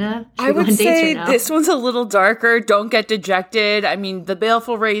this, Dana? I would say this one's a little darker. Don't get dejected. I mean, the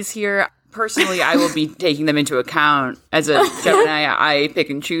baleful rays here, personally, I will be taking them into account. As a Gemini, I pick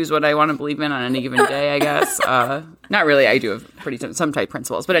and choose what I want to believe in on any given day, I guess. Not really. I do have some tight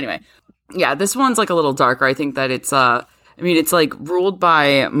principles. But anyway, yeah, this one's like a little darker. I think that it's, it's like ruled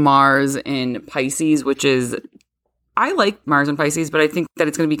by Mars in Pisces, which is, I like Mars in Pisces, but I think that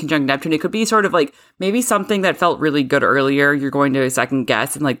it's going to be conjunct Neptune. It could be sort of like maybe something that felt really good earlier. You're going to second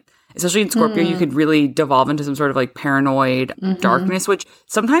guess and like, especially in Scorpio, you could really devolve into some sort of like paranoid darkness, which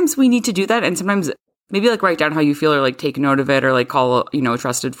sometimes we need to do that. And sometimes maybe like write down how you feel or like take note of it or like call, a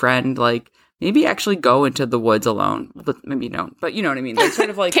trusted friend, like maybe actually go into the woods alone. But maybe don't, but you know what I mean? Like sort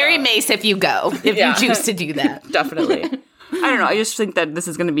of like carry mace if you go, if you choose to do that. Definitely. I don't know. I just think that this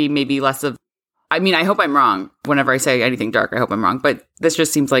is going to be maybe less of, I hope I'm wrong. Whenever I say anything dark, I hope I'm wrong. But this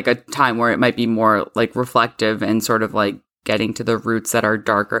just seems like a time where it might be more like reflective and sort of like getting to the roots that are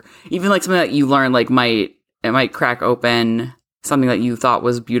darker. Even like something that you learn like might crack open something that you thought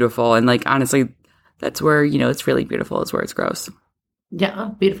was beautiful. And like, honestly, that's where, it's really beautiful is where it's gross. Yeah,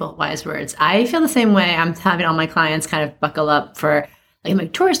 beautiful, wise words. I feel the same way. I'm having all my clients kind of buckle up for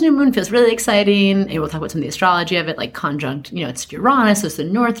like Taurus new moon feels really exciting. And we'll talk about some of the astrology of it, like conjunct, it's Uranus, it's the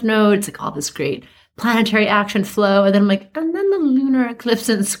North Node, it's like all this great planetary action flow. And then I'm like, and then the lunar eclipse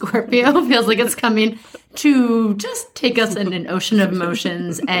in Scorpio feels like it's coming to just take us in an ocean of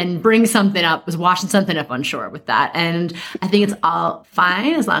emotions and bring something up, was washing something up on shore with that. And I think it's all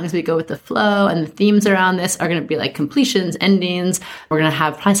fine as long as we go with the flow, and the themes around this are going to be like completions, endings. We're going to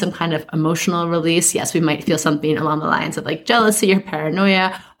have probably some kind of emotional release. Yes, we might feel something along the lines of like jealousy or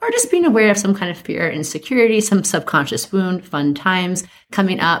paranoia, or just being aware of some kind of fear, insecurity, some subconscious wound, fun times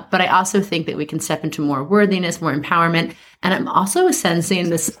coming up. But I also think that we can step into more worthiness, more empowerment. And I'm also sensing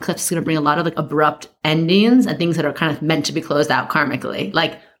this eclipse is going to bring a lot of like abrupt endings and things that are kind of meant to be closed out karmically,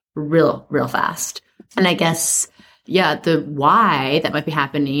 like real fast. And I guess the why that might be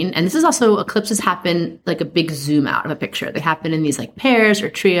happening. And this is also, eclipses happen like a big zoom out of a picture. They happen in these like pairs or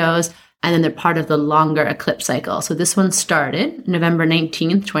trios, and then they're part of the longer eclipse cycle. So this one started November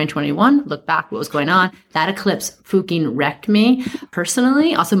 19th, 2021. Look back what was going on. That eclipse fucking wrecked me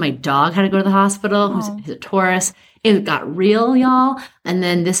personally. Also, my dog had to go to the hospital. He's a Taurus. It got real, y'all. And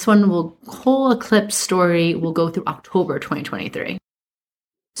then this whole eclipse story will go through October 2023.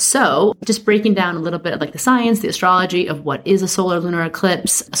 So just breaking down a little bit of like the science, the astrology of what is a solar lunar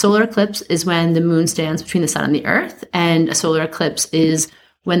eclipse. A solar eclipse is when the moon stands between the sun and the earth. And a solar eclipse is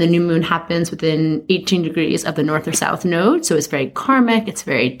when the new moon happens within 18 degrees of the north or south node. So it's very karmic, it's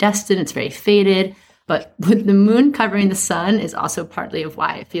very destined, it's very fated. But with the moon covering the sun is also partly of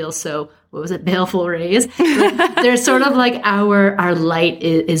why it feels so, baleful rays. There's sort of like our light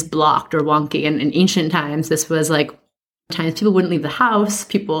is blocked or wonky. And in ancient times, this was like times people wouldn't leave the house.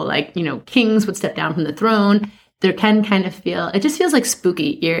 People like, kings would step down from the throne. There can kind of it just feels like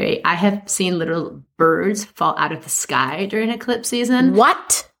spooky, eerie. I have seen little birds fall out of the sky during eclipse season.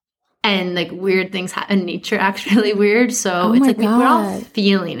 What? And like weird things happen. Nature acts really weird. So it's like we're all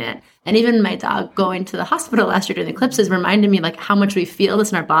feeling it. And even my dog going to the hospital last year during the eclipses reminded me like how much we feel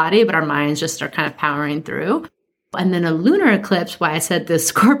this in our body, but our minds just are kind of powering through. And then a lunar eclipse, why I said the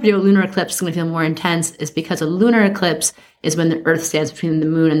Scorpio lunar eclipse is going to feel more intense, is because a lunar eclipse is when the earth stands between the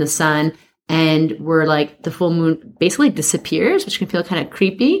moon and the sun. And we're like, the full moon basically disappears, which can feel kind of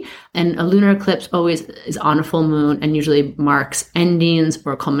creepy. And a lunar eclipse always is on a full moon and usually marks endings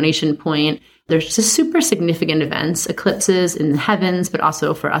or a culmination point. There's just super significant events, eclipses in the heavens, but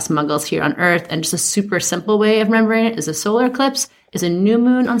also for us muggles here on Earth. And just a super simple way of remembering it is a solar eclipse is a new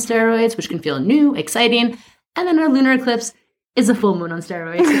moon on steroids, which can feel new, exciting. And then a lunar eclipse is a full moon on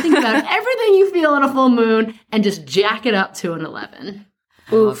steroids. So think about everything you feel on a full moon and just jack it up to an 11.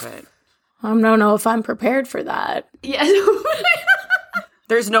 Oof. Love it. I don't know if I'm prepared for that. Yeah.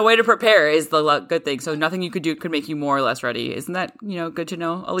 There's no way to prepare is the good thing. So nothing you could do could make you more or less ready. Isn't that, good to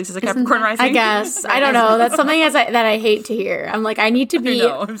know? Elise is a Capricorn rising. I guess. I don't know. That's something that I hate to hear. I'm like, I need to be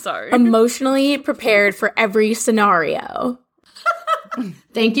I'm sorry. emotionally prepared for every scenario.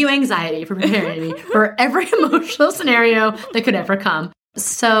 Thank you, anxiety, for preparing me for every emotional scenario that could ever come.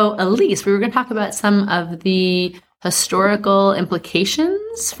 So, Elise, we were going to talk about some of the historical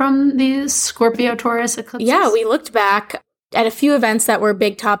implications from these Scorpio Taurus eclipses. Yeah, we looked back at a few events that were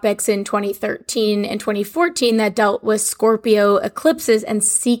big topics in 2013 and 2014 that dealt with Scorpio eclipses and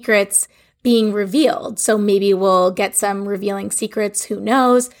secrets being revealed. So maybe we'll get some revealing secrets, who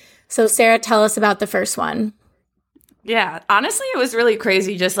knows? So Sarah, tell us about the first one. Yeah, honestly, it was really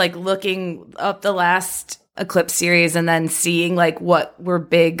crazy just like looking up the last eclipse series and then seeing like what were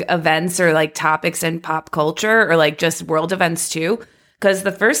big events or like topics in pop culture or like just world events too. Because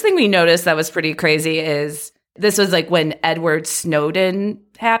the first thing we noticed that was pretty crazy is this was like when Edward Snowden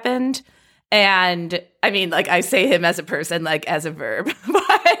happened. And I mean, like I say him as a person, like as a verb,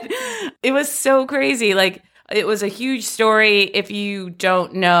 but it was so crazy. Like it was a huge story. If you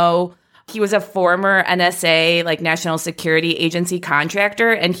don't know, he was a former NSA, like National Security Agency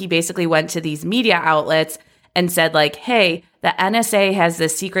contractor. And he basically went to these media outlets and said like, hey, the NSA has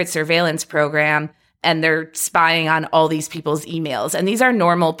this secret surveillance program and they're spying on all these people's emails. And these are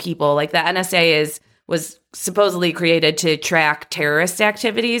normal people. Like the NSA was supposedly created to track terrorist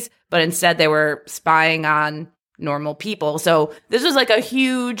activities, but instead they were spying on normal people. So this was like a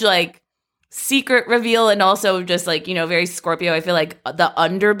huge like secret reveal, and also just like, very Scorpio. I feel like the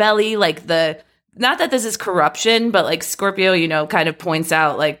underbelly, like not that this is corruption, but like Scorpio, kind of points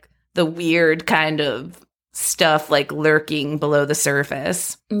out like the weird kind of stuff like lurking below the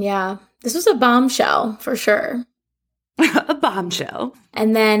surface. Yeah, this was a bombshell for sure. A bombshell.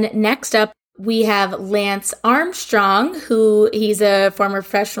 And then next up, we have Lance Armstrong, he's a former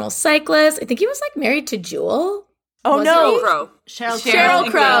professional cyclist. I think he was like married to Jewel. Oh, no.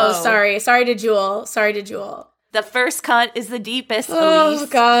 Sheryl Crow. Sorry to Jewel. The first cut is the deepest. Oh, Elise.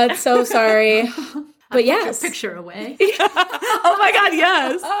 God. So sorry. But yes. Picture away. Oh, my God.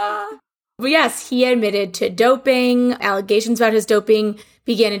 Yes. But yes, he admitted to doping. Allegations about his doping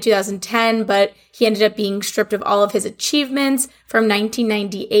began in 2010, but he ended up being stripped of all of his achievements from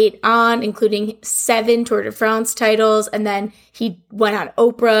 1998 on, including 7 Tour de France titles. And then he went on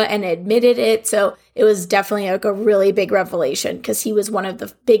Oprah and admitted it. So it was definitely like a really big revelation because he was one of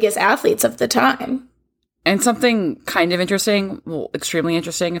the biggest athletes of the time. And something kind of interesting, well, extremely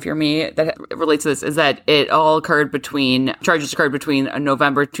interesting if you're me, that relates to this is that it all charges occurred between a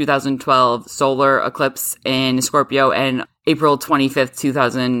November 2012 solar eclipse in Scorpio and April 25th,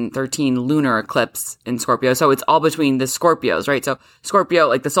 2013 lunar eclipse in Scorpio. So it's all between the Scorpios, right? So Scorpio,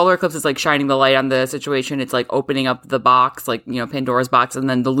 like the solar eclipse is like shining the light on the situation. It's like opening up the box, like, you know, Pandora's box. And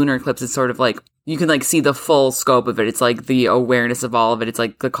then the lunar eclipse is sort of like, you can like see the full scope of it. It's like the awareness of all of it. It's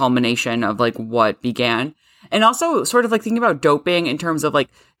like the culmination of like what began. And also sort of like thinking about doping in terms of like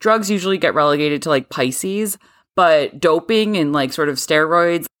drugs usually get relegated to like Pisces, but doping and like sort of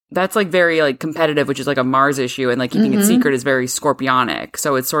steroids, that's like very like competitive, which is like a Mars issue, and like keeping it secret is very Scorpionic.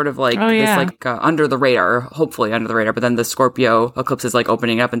 So it's sort of like this like under the radar, hopefully under the radar. But then the Scorpio eclipse is like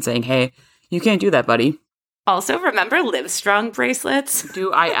opening up and saying, "Hey, you can't do that, buddy." Also, remember Livestrong bracelets?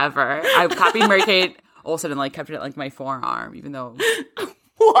 Do I ever? I copied Mary Kate Olsen and like kept it at like my forearm, even though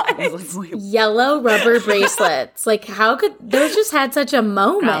What? like, Yellow rubber bracelets. Like, how could those just had such a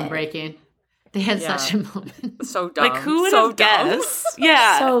moment? Groundbreaking. They had such a moment. so dumb. Like, who would so have guessed?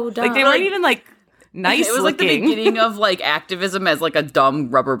 Yeah. So dumb. Like, they weren't even, like, nice It was like the looking. beginning of like activism as like a dumb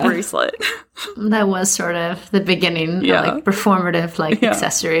rubber bracelet. That was sort of the beginning of like performative, like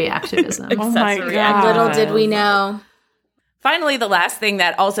accessory activism. Oh my Accessory God. Little did we know. Finally, the last thing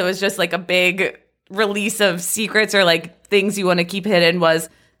that also is just, like, a big release of secrets or, like, things you want to keep hidden was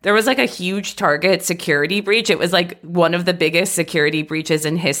there was, like, a huge Target security breach. It was, like, one of the biggest security breaches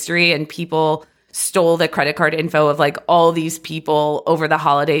in history, and people stole the credit card info of, like, all these people over the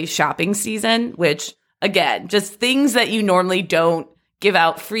holiday shopping season, which, again, just things that you normally don't give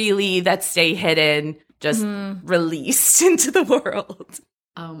out freely that stay hidden, just released into the world.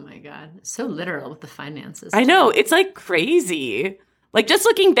 Oh my God. So literal with the finances. I know. It's, like, crazy. Like, just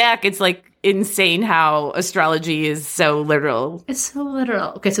looking back, it's, like, insane how astrology is so literal. It's so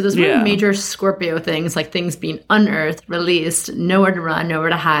literal. Okay, so there's really major Scorpio things, like things being unearthed, released, nowhere to run, nowhere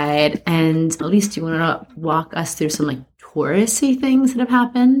to hide. And at least you want to walk us through some like Taurus-y things that have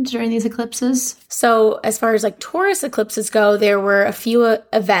happened during these eclipses? So as far as like Taurus eclipses go, there were a few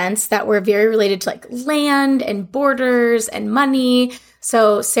events that were very related to like land and borders and money.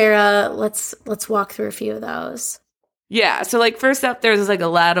 So Sarah, let's walk through a few of those. Yeah, so, like, first up, there's, like, a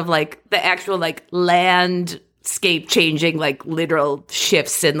lot of, like, the actual, like, landscape changing, like, literal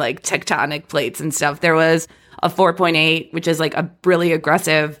shifts in, like, tectonic plates and stuff. There was a 4.8, which is, like, a really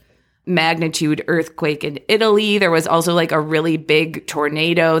aggressive magnitude earthquake in Italy. There was also, like, a really big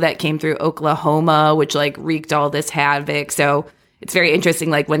tornado that came through Oklahoma, which, like, wreaked all this havoc. So it's very interesting,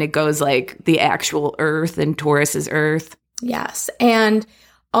 like, when it goes, like, the actual Earth and Taurus's Earth. Yes, and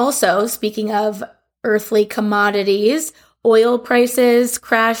also, speaking of earthly commodities, oil prices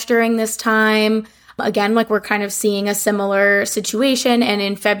crashed during this time. Again, like we're kind of seeing a similar situation. And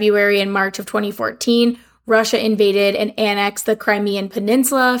in February and March of 2014, Russia invaded and annexed the Crimean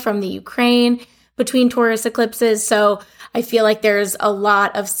Peninsula from the Ukraine between Taurus eclipses. So I feel like there's a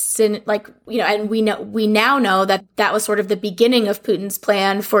lot of and we now know that that was sort of the beginning of Putin's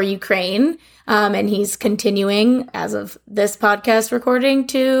plan for Ukraine. And he's continuing, as of this podcast recording,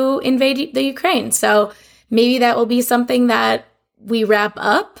 to invade the Ukraine. So maybe that will be something that we wrap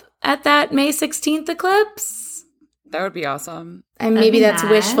up at that May 16th eclipse. That would be awesome. And maybe that's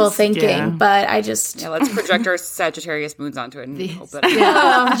wishful thinking, but I just... Yeah, let's project our Sagittarius moons onto it and hope that...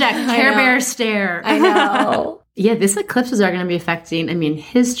 Project Care Bear stare. I know. Yeah, these eclipses are going to be affecting, I mean,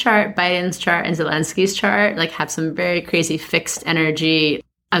 his chart, Biden's chart, and Zelensky's chart, like have some very crazy fixed energy.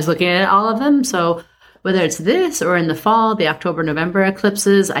 I was looking at all of them. So whether it's this or in the fall, the October, November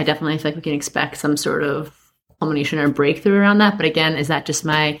eclipses, I definitely feel like we can expect some sort of culmination or breakthrough around that. But again, is that just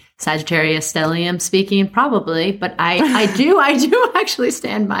my Sagittarius stellium speaking? Probably. But I do actually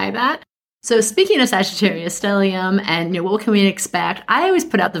stand by that. So speaking of Sagittarius stellium and what can we expect? I always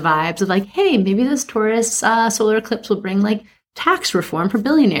put out the vibes of like, hey, maybe this Taurus solar eclipse will bring like tax reform for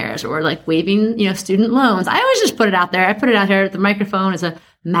billionaires or like waiving, student loans. I always just put it out there. I put it out here. The microphone is a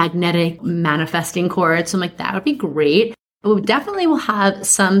magnetic manifesting cord. So I'm like, that would be great. But we definitely will have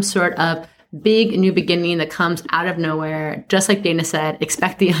some sort of big new beginning that comes out of nowhere. Just like Dana said,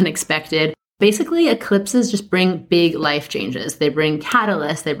 expect the unexpected. Basically, eclipses just bring big life changes. They bring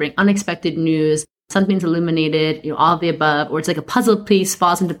catalysts. They bring unexpected news. Something's illuminated, all of the above, or it's like a puzzle piece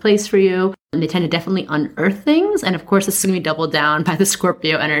falls into place for you. And they tend to definitely unearth things. And of course, this is going to be doubled down by the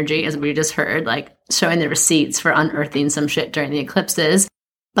Scorpio energy, as we just heard, like showing the receipts for unearthing some shit during the eclipses.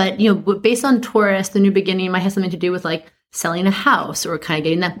 But, based on Taurus, the new beginning might have something to do with like selling a house or kind of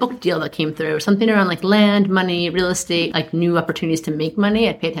getting that book deal that came through, something around like land, money, real estate, like new opportunities to make money.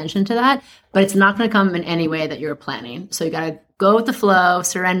 I'd pay attention to that, but it's not going to come in any way that you're planning. So you got to go with the flow,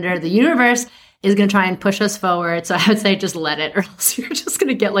 surrender. The universe is going to try and push us forward. So I would say just let it, or else you're just going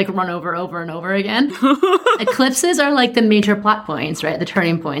to get like run over and over again. Eclipses are like the major plot points, right? The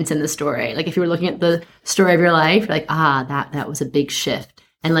turning points in the story. Like if you were looking at the story of your life, you're like, that was a big shift.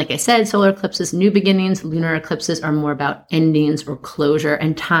 And like I said, solar eclipses, new beginnings. Lunar eclipses are more about endings or closure.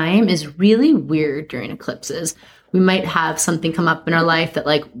 And time is really weird during eclipses. We might have something come up in our life that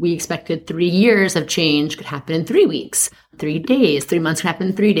like we expected 3 years of change could happen in 3 weeks, 3 days, 3 months could happen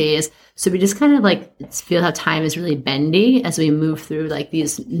in 3 days. So we just kind of like feel how time is really bendy as we move through like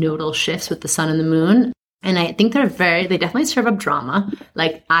these nodal shifts with the sun and the moon. And I think they definitely serve up drama.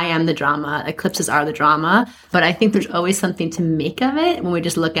 Like I am the drama, eclipses are the drama, but I think there's always something to make of it when we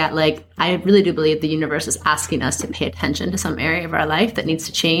just look at like, I really do believe the universe is asking us to pay attention to some area of our life that needs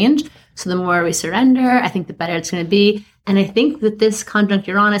to change. So the more we surrender, I think the better it's going to be. And I think that this conjunct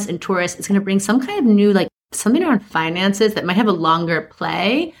Uranus and Taurus is going to bring some kind of new, like something around finances that might have a longer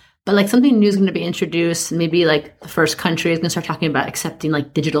play, but like something new is going to be introduced. Maybe like the first country is going to start talking about accepting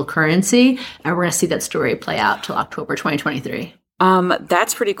like digital currency. And we're going to see that story play out till October 2023.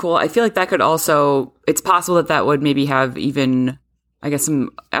 That's pretty cool. I feel like that could also, it's possible that would maybe have even, I guess, some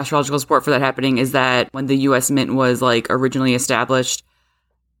astrological support for that happening, is that when the US Mint was like originally established,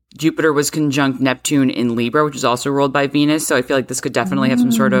 Jupiter was conjunct Neptune in Libra, which is also ruled by Venus. So I feel like this could definitely have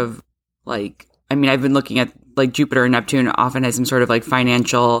some sort of like, I mean, I've been looking at like Jupiter and Neptune often has some sort of like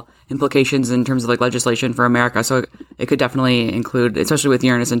financial implications in terms of like legislation for America. So it could definitely include, especially with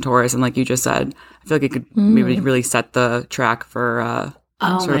Uranus and Taurus. And like you just said, I feel like it could maybe really set the track for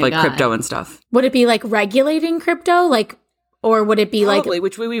sort of like crypto and stuff. Would it be like regulating crypto? Like, or would it be Probably, like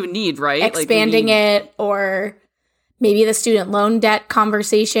which we would need, right? expanding it, or maybe the student loan debt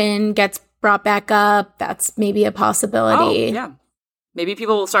conversation gets brought back up? That's maybe a possibility. Oh, yeah. Maybe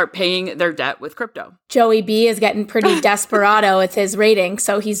people will start paying their debt with crypto. Joey B is getting pretty desperado with his rating,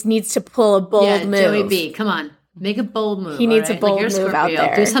 so he needs to pull a bold move. Joey B, come on. Make a bold move. He needs a bold move out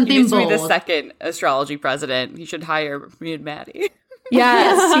there. Do something he needs bold. to be the second astrology president. He should hire me and Maddie.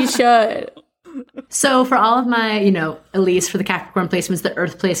 Yes, he should. So for all of my, at least for the Capricorn placements, the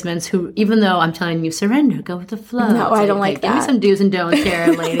Earth placements, who, even though I'm telling you, surrender, go with the flow. No, I don't like that. Give me some do's and don'ts here,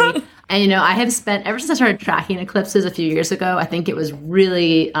 lady. And, I have spent, ever since I started tracking eclipses a few years ago, I think it was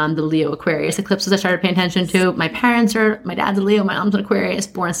really the Leo Aquarius eclipses I started paying attention to. My dad's a Leo, my mom's an Aquarius,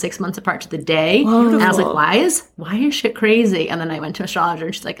 born 6 months apart to the day. Whoa. And I was like, why is shit crazy? And then I went to an astrologer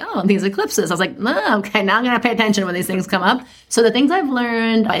and she's like, oh, these eclipses. I was like, okay, now I'm going to pay attention when these things come up. So the things I've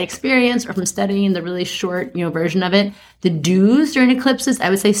learned by experience or from studying the really short, version of it, the do's during eclipses, I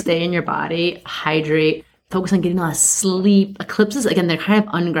would say stay in your body, hydrate, focus on getting a lot of sleep. Eclipses, again, they're kind of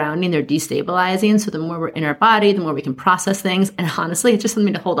ungrounding, they're destabilizing. So the more we're in our body, the more we can process things. And honestly, it's just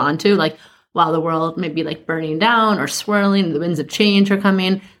something to hold on to. Like while the world may be like burning down or swirling, the winds of change are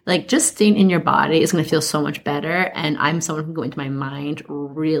coming, like just staying in your body is going to feel so much better. And I'm someone who can go into my mind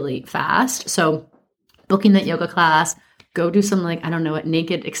really fast. So booking that yoga class, go do some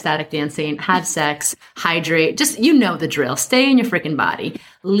naked ecstatic dancing, have sex, hydrate, just, the drill. Stay in your freaking body.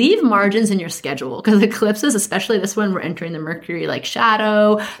 Leave margins in your schedule because eclipses, especially this one, we're entering the Mercury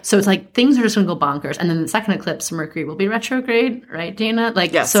shadow. So it's like things are just going to go bonkers. And then the second eclipse, Mercury will be retrograde, right, Dana?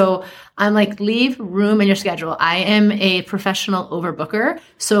 Yes. So I'm leave room in your schedule. I am a professional overbooker.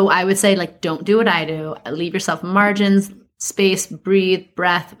 So I would say don't do what I do. Leave yourself margins, space, breathe,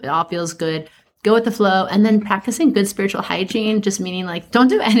 breath. It all feels good. Go with the flow, and then practicing good spiritual hygiene, just meaning don't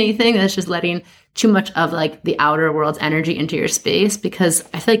do anything that's just letting too much of the outer world's energy into your space, because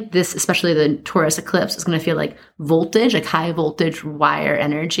I feel like this, especially the Taurus eclipse, is going to feel like voltage, high voltage wire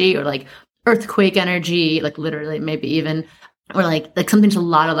energy, or earthquake energy, literally maybe even, or something's a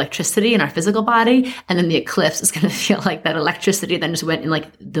lot of electricity in our physical body. And then the eclipse is going to feel like that electricity then just went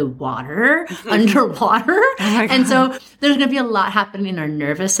in the water, underwater. Oh and so there's going to be a lot happening in our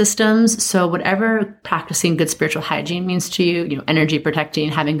nervous systems. So whatever practicing good spiritual hygiene means to you, energy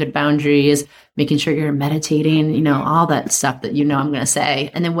protecting, having good boundaries, making sure you're meditating, all that stuff that I'm going to say.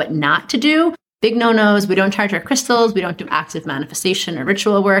 And then what not to do. Big no-nos. We don't charge our crystals. We don't do active manifestation or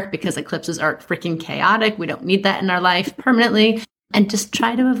ritual work because eclipses are freaking chaotic. We don't need that in our life permanently. And just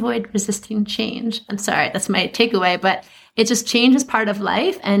try to avoid resisting change. I'm sorry, that's my takeaway, but it just change is part of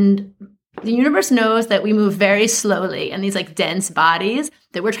life. And the universe knows that we move very slowly in these dense bodies,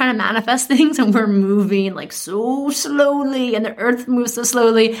 that we're trying to manifest things and we're moving so slowly, and the earth moves so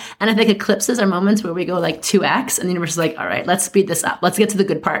slowly. And I think eclipses are moments where we go 2x and the universe is all right, let's speed this up. Let's get to the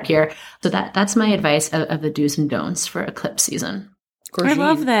good part here. So that's my advice of the do's and don'ts for eclipse season. I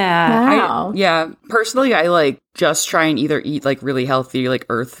love that. Wow. Personally, I just try and either eat really healthy,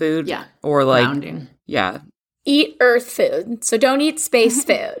 earth food. Yeah. Or grounding. Yeah. Eat earth food. So don't eat space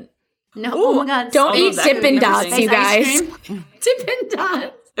food. No, oh my God. Don't eat that could Dippin' be Dots, interesting. you guys. Dippin'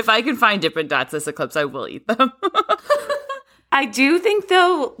 Dots. If I can find Dippin' Dots this eclipse, I will eat them. I do think,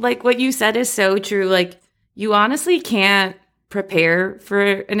 though, like what you said is so true. Like, you honestly can't prepare for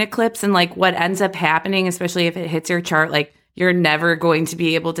an eclipse, and like what ends up happening, especially if it hits your chart, like you're never going to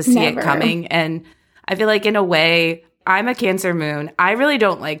be able to see it coming. And I feel like in a way, I'm a Cancer moon. I really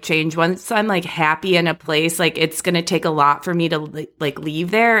don't like change. Once I'm like happy in a place, like it's going to take a lot for me to like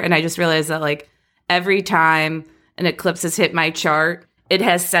leave there. And I just realized that like every time an eclipse has hit my chart, it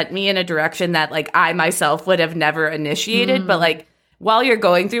has sent me in a direction that like I myself would have never initiated. But like while you're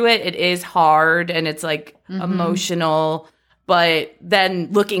going through it, it is hard and it's like emotional. But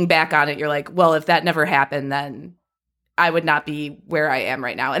then looking back on it, you're like, well, if that never happened, then I would not be where I am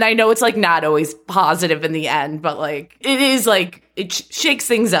right now. And I know it's like not always positive in the end, but like it is like it shakes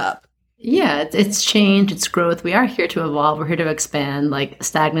things up. Yeah, it's change, it's growth. We are here to evolve. We're here to expand. Like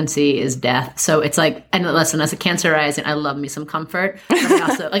stagnancy is death. So it's like, and listen, as a Cancer rising, I love me some comfort. But I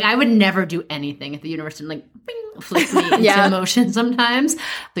also like I would never do anything if the universe didn't like bing, flick me into emotion sometimes.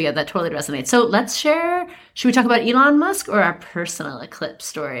 So yeah, that totally resonates. So let's share. Should we talk about Elon Musk or our personal eclipse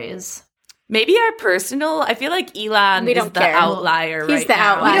stories? Maybe our personal. I feel like Elon is the outlier. He's the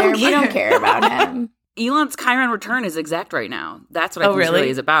outlier. We don't care about him. Elon's Chiron return is exact right now. That's what I think really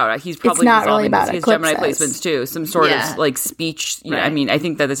is about. He's probably not really about his Gemini placements too. Some sort of like speech. You know, I mean, I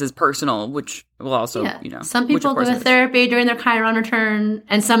think that this is personal, which will also, you know. Some people go to therapy during their Chiron return,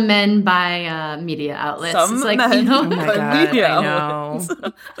 and some men buy media outlets. Some it's like, men you know, buy media outlets.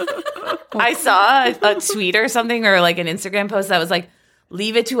 I saw a tweet or something or like an Instagram post that was like,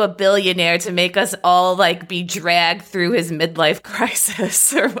 leave it to a billionaire to make us all like be dragged through his midlife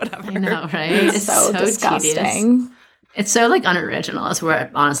crisis or whatever. I know, right? It's so disgusting. Tedious. It's so like unoriginal. That's where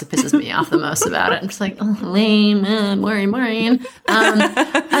it honestly pisses me off the most about it. I'm just like, oh, lame, boring. All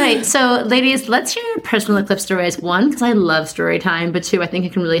right, so ladies, let's hear personal eclipse stories. One, because I love story time, but two, I think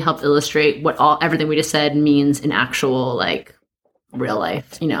it can really help illustrate what everything we just said means in actual like real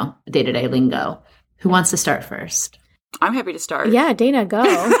life, you know, day-to-day lingo. Who wants to start first? I'm happy to start. Yeah, Dana, go.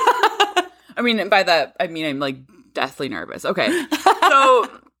 I mean, by that, I mean, I'm like deathly nervous. Okay. So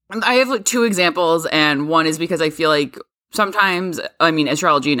I have like two examples, and one is because I feel like sometimes, I mean,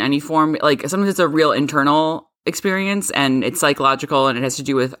 astrology in any form, like sometimes it's a real internal experience and it's psychological and it has to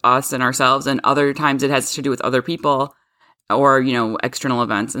do with us and ourselves, and other times it has to do with other people or, you know, external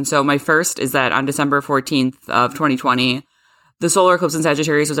events. And so my first is that on December 14th of 2020, the solar eclipse in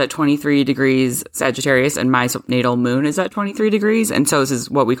Sagittarius was at 23 degrees Sagittarius, and my natal moon is at 23 degrees. And so this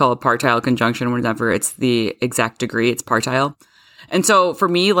is what we call a partile conjunction. Whenever it's the exact degree, it's partile. And so for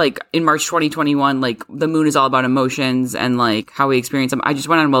me, like in March 2021, like the moon is all about emotions and like how we experience them. I just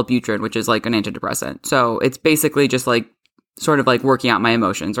went on Wellbutrin, which is like an antidepressant. So it's basically just like sort of like working out my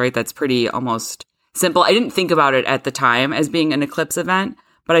emotions, right? That's pretty almost simple. I didn't think about it at the time as being an eclipse event,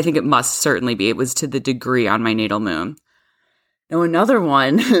 but I think it must certainly be. It was to the degree on my natal moon. Now, another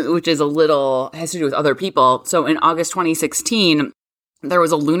one, which is has to do with other people. So in August 2016, there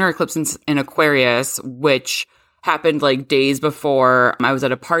was a lunar eclipse in Aquarius, which happened like days before. I was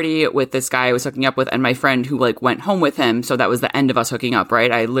at a party with this guy I was hooking up with and my friend who like went home with him. So that was the end of us hooking up,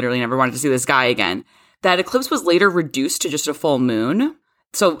 right? I literally never wanted to see this guy again. That eclipse was later reduced to just a full moon.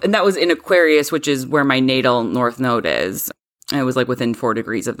 So, and that was in Aquarius, which is where my natal north node is. And it was like within 4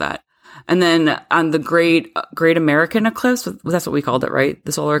 degrees of that. And then on the Great American Eclipse, that's what we called it, right?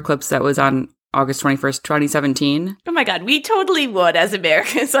 The solar eclipse that was on August 21st, 2017. Oh my God, we totally would as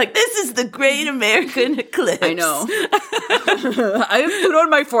Americans. Like, this is the Great American Eclipse. I know. I have Pluto in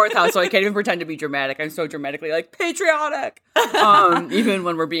my 4th house, so I can't even pretend to be dramatic. I'm so dramatically like patriotic. Even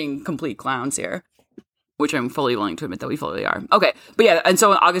when we're being complete clowns here. Which I'm fully willing to admit that we fully are. Okay. But yeah, and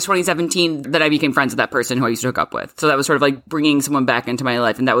so in August 2017, then I became friends with that person who I used to hook up with. So that was sort of like bringing someone back into my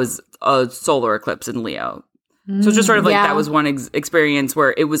life. And that was a solar eclipse in Leo. So it's just sort of like that was one experience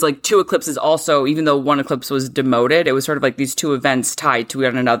where it was like 2 eclipses also, even though one eclipse was demoted, it was sort of like these 2 events tied to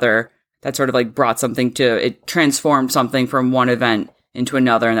one another that sort of like brought something to, it transformed something from one event into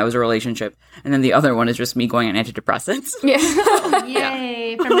another, and that was a relationship. And then the other one is just me going on antidepressants. Yeah.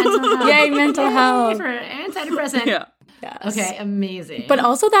 Yay for mental health. Yay, mental health. For antidepressant. Yeah. Yes. Okay, amazing. But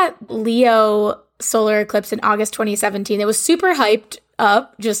also that Leo solar eclipse in August 2017, it was super hyped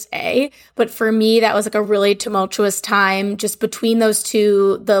up, but for me, that was like a really tumultuous time just between those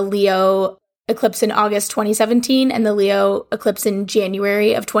two, the Leo eclipse in August 2017 and the Leo eclipse in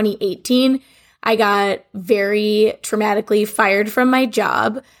January of 2018. I got very traumatically fired from my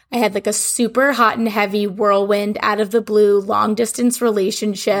job. I had like a super hot and heavy whirlwind out of the blue long distance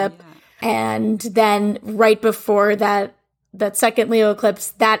relationship. And then right before that that second Leo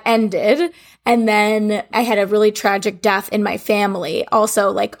eclipse, that ended. And then I had a really tragic death in my family.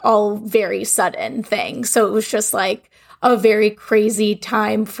 Also, like, all very sudden things. So it was just like a very crazy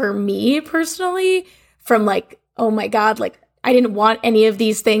time for me personally, from like, oh my God, like, I didn't want any of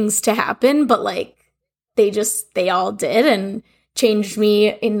these things to happen, but like, they all did, and changed me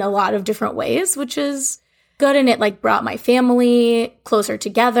in a lot of different ways, which is good. And it like brought my family closer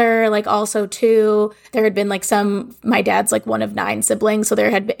together. Like, also too, there had been like my dad's like one of 9 siblings. So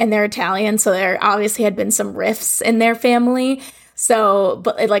and they're Italian. So there obviously had been some rifts in their family. So,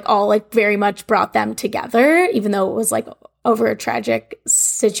 but it like all like very much brought them together, even though it was like over a tragic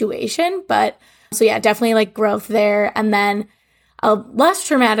situation. But so yeah, definitely like growth there. And then a less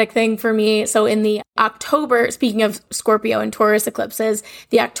traumatic thing for me. So in the October, speaking of Scorpio and Taurus eclipses,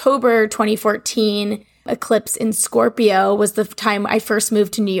 the October 2014 eclipse in Scorpio was the time I first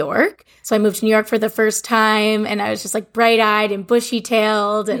moved to New York. So I moved to New York for the first time, and I was just like bright-eyed and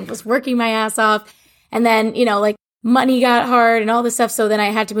bushy-tailed and was working my ass off. And then, you know, like money got hard and all this stuff. So then I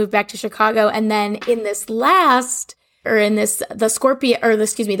had to move back to Chicago. And then in this the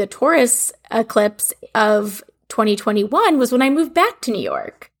Taurus eclipse of 2021 was when I moved back to New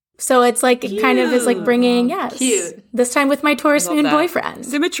York. So it's like, it kind of is like bringing, Cute. this time with my Taurus moon boyfriend.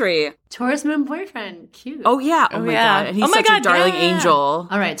 Symmetry. Taurus moon boyfriend. Cute. Oh, yeah. Oh, my God. And he's such a darling angel.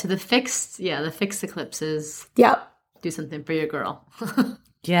 All right. So the fixed eclipses. Yep. Do something for your girl.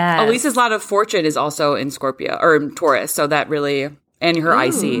 Yeah. Elisa's lot of fortune is also in Scorpio, or in Taurus. So that really, and her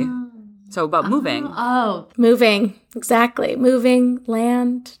IC. So about moving. Moving. Exactly. Moving,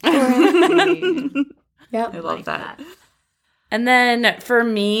 land, Taurus. Yep. I love that. And then for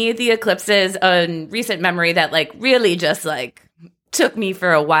me, the eclipses, a recent memory that like really just like took me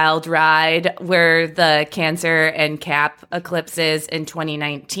for a wild ride were the Cancer and Cap eclipses in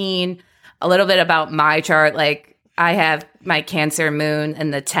 2019. A little bit about my chart, like I have my Cancer moon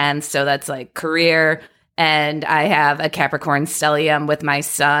in the 10th, so that's like career. And I have a Capricorn stellium with my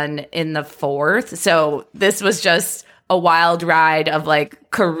sun in the 4th. So this was just a wild ride of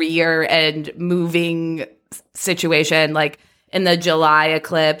like career and moving situation. Like in the July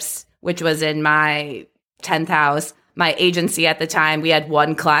eclipse, which was in my 10th house, my agency at the time, we had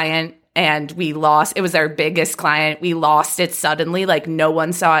one client and we lost. It was our biggest client. We lost it suddenly. Like no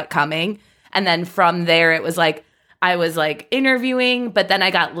one saw it coming. And then from there, it was like, I was like interviewing, but then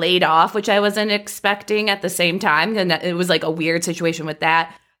I got laid off, which I wasn't expecting at the same time. And it was like a weird situation with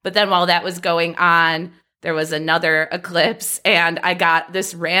that. But then while that was going on, there was another eclipse and I got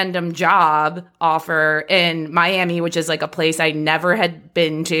this random job offer in Miami, which is like a place I never had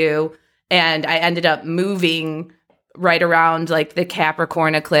been to. And I ended up moving right around like the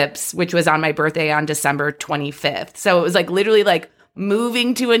Capricorn eclipse, which was on my birthday on December 25th. So it was like literally like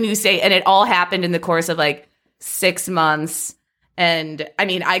moving to a new state. And it all happened in the course of like 6 months. And I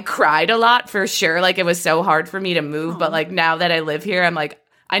mean, I cried a lot for sure. Like it was so hard for me to move. But like now that I live here, I'm like,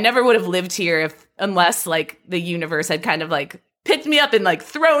 I never would have lived here unless like the universe had kind of like picked me up and like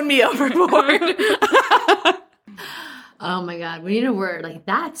thrown me overboard. Oh my God, we need a word like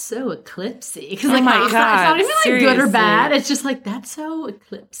that's so eclipsy. Because Oh my it's not even like good or seriously. bad. It's just like that's so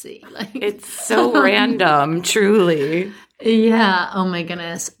eclipsy. Like It's so random, truly. yeah. Oh my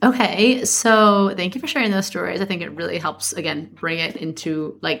goodness. Okay, so thank you for sharing those stories. I think it really helps again bring it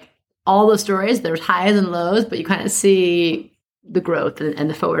into like all the stories. There's highs and lows, but you kind of see the growth and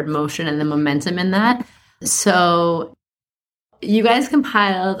the forward motion and the momentum in that. So you guys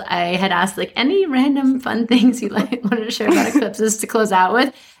compiled, I had asked like any random fun things you like wanted to share about eclipses to close out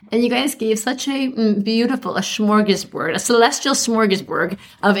with. And you guys gave such a beautiful, a smorgasbord, a celestial smorgasbord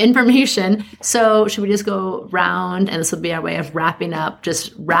of information. So should we just go round and this will be our way of wrapping up,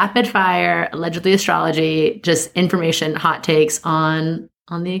 just rapid fire, allegedly astrology, just information, hot takes on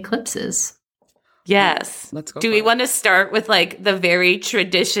the eclipses. Yes. Let's go Do for we it. want to start with like the very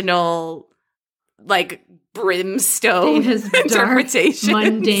traditional, like brimstone Dana's dark, interpretation?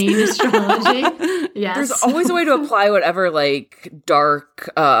 mundane astrology. Yes. There's always a way to apply whatever like dark,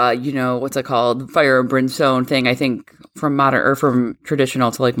 what's it called? Fire and brimstone thing, I think, from modern or from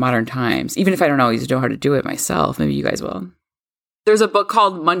traditional to like modern times. Even if I don't always know how to do it myself, maybe you guys will. There's a book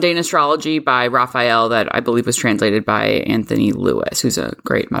called Mundane Astrology by Raphael that I believe was translated by Anthony Lewis, who's a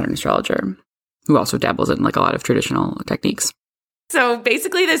great modern astrologer who also dabbles in like a lot of traditional techniques. So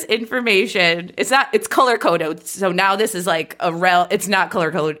basically this information, it's color coded. So now this is like it's not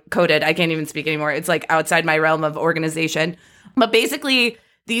color coded. I can't even speak anymore. It's like outside my realm of organization. But basically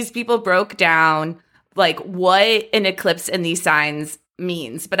these people broke down like what an eclipse in these signs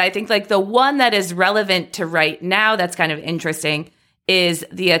means. But I think like the one that is relevant to right now that's kind of interesting is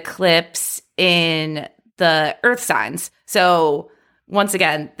the eclipse in the earth signs. So once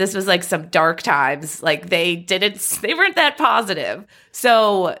again, this was like some dark times. Like they weren't that positive.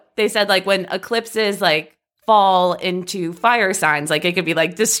 So they said like when eclipses like fall into fire signs, like it could be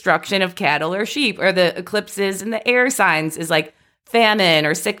like destruction of cattle or sheep, or the eclipses in the air signs is like famine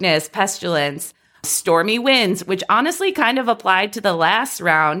or sickness, pestilence, stormy winds, which honestly kind of applied to the last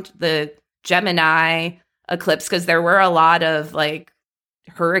round, the Gemini eclipse, because there were a lot of like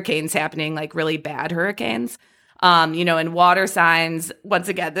hurricanes happening, like really bad hurricanes. And water signs, once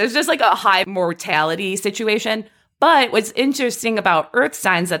again, there's just like a high mortality situation. But what's interesting about earth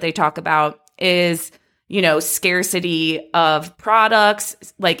signs that they talk about is, scarcity of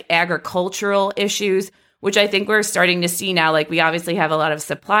products, like agricultural issues, which I think we're starting to see now. Like we obviously have a lot of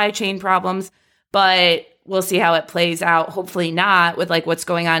supply chain problems, but we'll see how it plays out. Hopefully not with like what's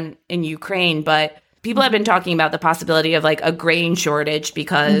going on in Ukraine. But people have been talking about the possibility of like a grain shortage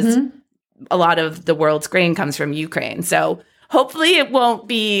because a lot of the world's grain comes from Ukraine. So hopefully it won't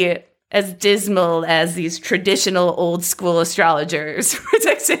be as dismal as these traditional old school astrologers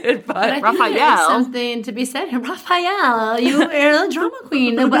predicted. But Raphael, there's something to be said here. Raphael, you're a drama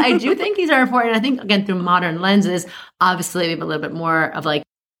queen. No, but I do think these are important. I think, again, through modern lenses, obviously we have a little bit more of like,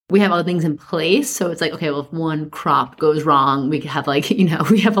 we have all things in place. So it's like, okay, well, if one crop goes wrong, we could have like,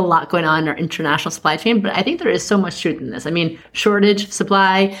 we have a lot going on in our international supply chain. But I think there is so much truth in this. I mean, shortage,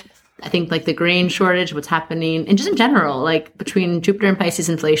 supply, I think like the grain shortage, what's happening, and just in general, like between Jupiter and Pisces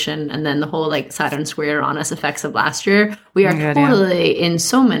inflation and then the whole like Saturn square Uranus effects of last year, we are totally in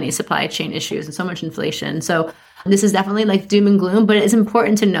so many supply chain issues and so much inflation. So this is definitely like doom and gloom, but it's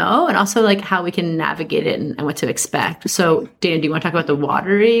important to know, and also like how we can navigate it and what to expect. So Dana, do you want to talk about the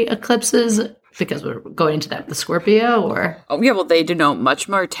watery eclipses? Because we're going into that, the Scorpio, or? Oh, yeah, well, they denote much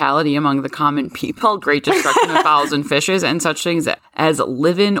mortality among the common people, great destruction of fowls and fishes, and such things as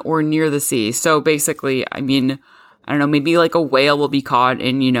live in or near the sea. So basically, I mean, I don't know, maybe like a whale will be caught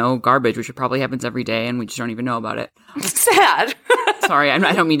in, garbage, which probably happens every day, and we just don't even know about it. Sad. Sorry, I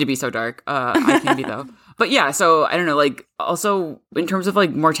don't mean to be so dark. I can be, though. But yeah, so I don't know, like, also in terms of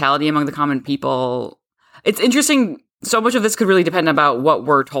like mortality among the common people, it's interesting. So much of this could really depend about what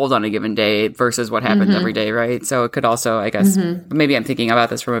we're told on a given day versus what happens every day, right? So it could also, I guess, maybe I'm thinking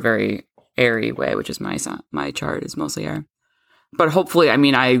about this from a very airy way, which is my chart is mostly air. But hopefully, I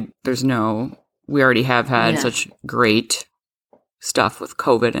mean, we already have had such great stuff with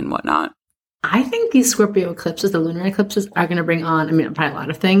COVID and whatnot. I think these Scorpio eclipses, the lunar eclipses, are going to bring on, probably a lot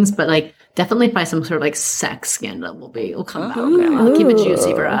of things, but like definitely probably some sort of like sex scandal will come out. I'll keep it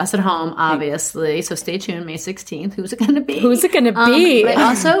juicy for us at home, obviously. So stay tuned, May 16th. Who's it going to be? But I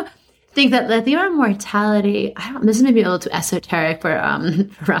also think that the theme of mortality, this is maybe a little too esoteric for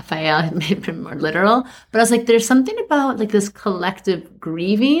Raphael, maybe more literal, but I was like, there's something about like this collective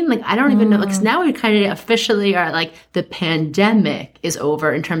grieving. Like, I don't even know, because now we kind of officially are like, the pandemic is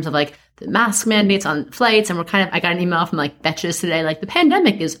over in terms of like, the mask mandates on flights, and I got an email from like Betches today, like the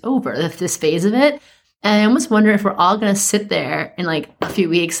pandemic is over, this phase of it. And I almost wonder if we're all going to sit there in like a few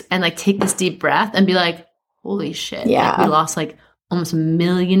weeks and like take this deep breath and be like, holy shit. Yeah. Like, we lost like almost 1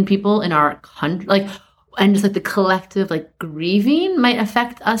 million people in our country. Like, and just like the collective like grieving might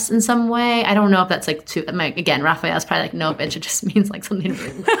affect us in some way. I don't know if that's like too, again, Raphael's probably like, no, bitch, it just means like something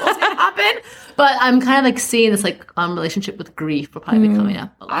really little is going to happen. But I'm kind of like seeing this like relationship with grief will probably be coming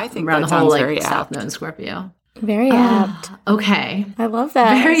up a lot. I think around that the whole sounds like very South apt. Node Scorpio. Very apt. Okay. I love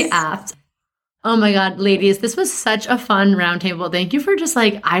that. Very apt. Oh my God, ladies, this was such a fun roundtable. Thank you for just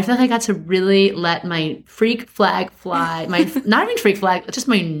like, I feel like I got to really let my freak flag fly. Not even freak flag, just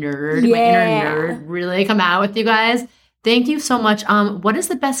my nerd, my inner nerd really come out with you guys. Thank you so much. What is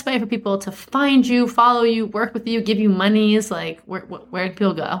the best way for people to find you, follow you, work with you, give you monies? Like, where can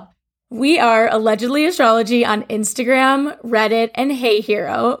people go? We are Allegedly Astrology on Instagram, Reddit, and Hey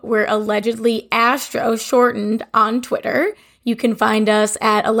Hero. We're Allegedly Astro, shortened, on Twitter. You can find us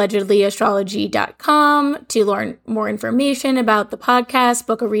at allegedlyastrology.com to learn more information about the podcast,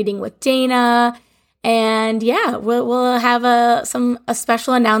 book a reading with Dana. And yeah, we'll have a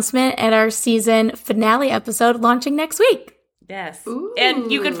special announcement at our season finale episode launching next week. Yes. Ooh.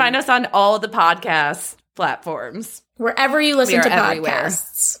 And you can find us on all the podcast platforms. Wherever you listen to everywhere.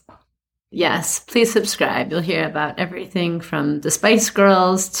 podcasts. Yes, please subscribe. You'll hear about everything from the Spice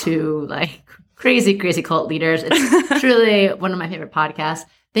Girls to like crazy cult leaders. It's truly one of my favorite podcasts.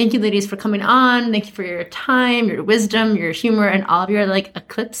 Thank you, ladies, for coming on. Thank you for your time, your wisdom, your humor, and all of your like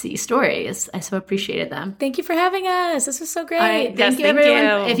eclipsy stories. I so appreciated them. Thank you for having us. This was so great. All right, thank you,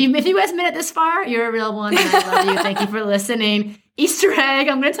 everyone. If you guys made it this far, you're a real one, and I love you. Thank you for listening. Easter egg,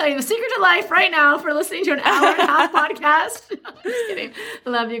 I'm going to tell you the secret to life right now for listening to an hour and a half podcast. I'm just kidding.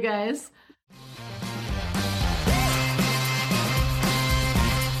 Love you guys.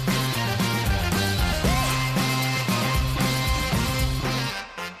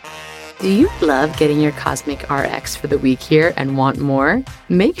 Do you love getting your Cosmic RX for the week here and want more?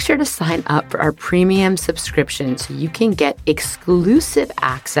 Make sure to sign up for our premium subscription so you can get exclusive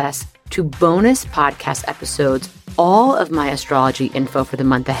access to bonus podcast episodes, all of my astrology info for the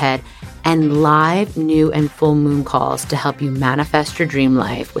month ahead, and live new and full moon calls to help you manifest your dream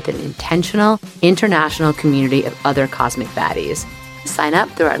life with an intentional, international community of other cosmic baddies. Sign up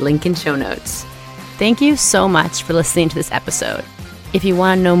through our link in show notes. Thank you so much for listening to this episode. If you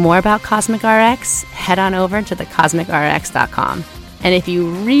want to know more about Cosmic RX, head on over to thecosmicrx.com. And if you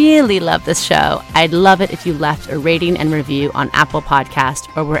really love this show, I'd love it if you left a rating and review on Apple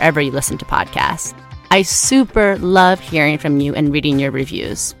Podcast or wherever you listen to podcasts. I super love hearing from you and reading your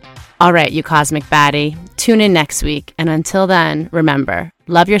reviews. All right, you cosmic baddie, tune in next week. And until then, remember,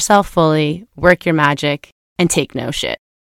 love yourself fully, work your magic, and take no shit.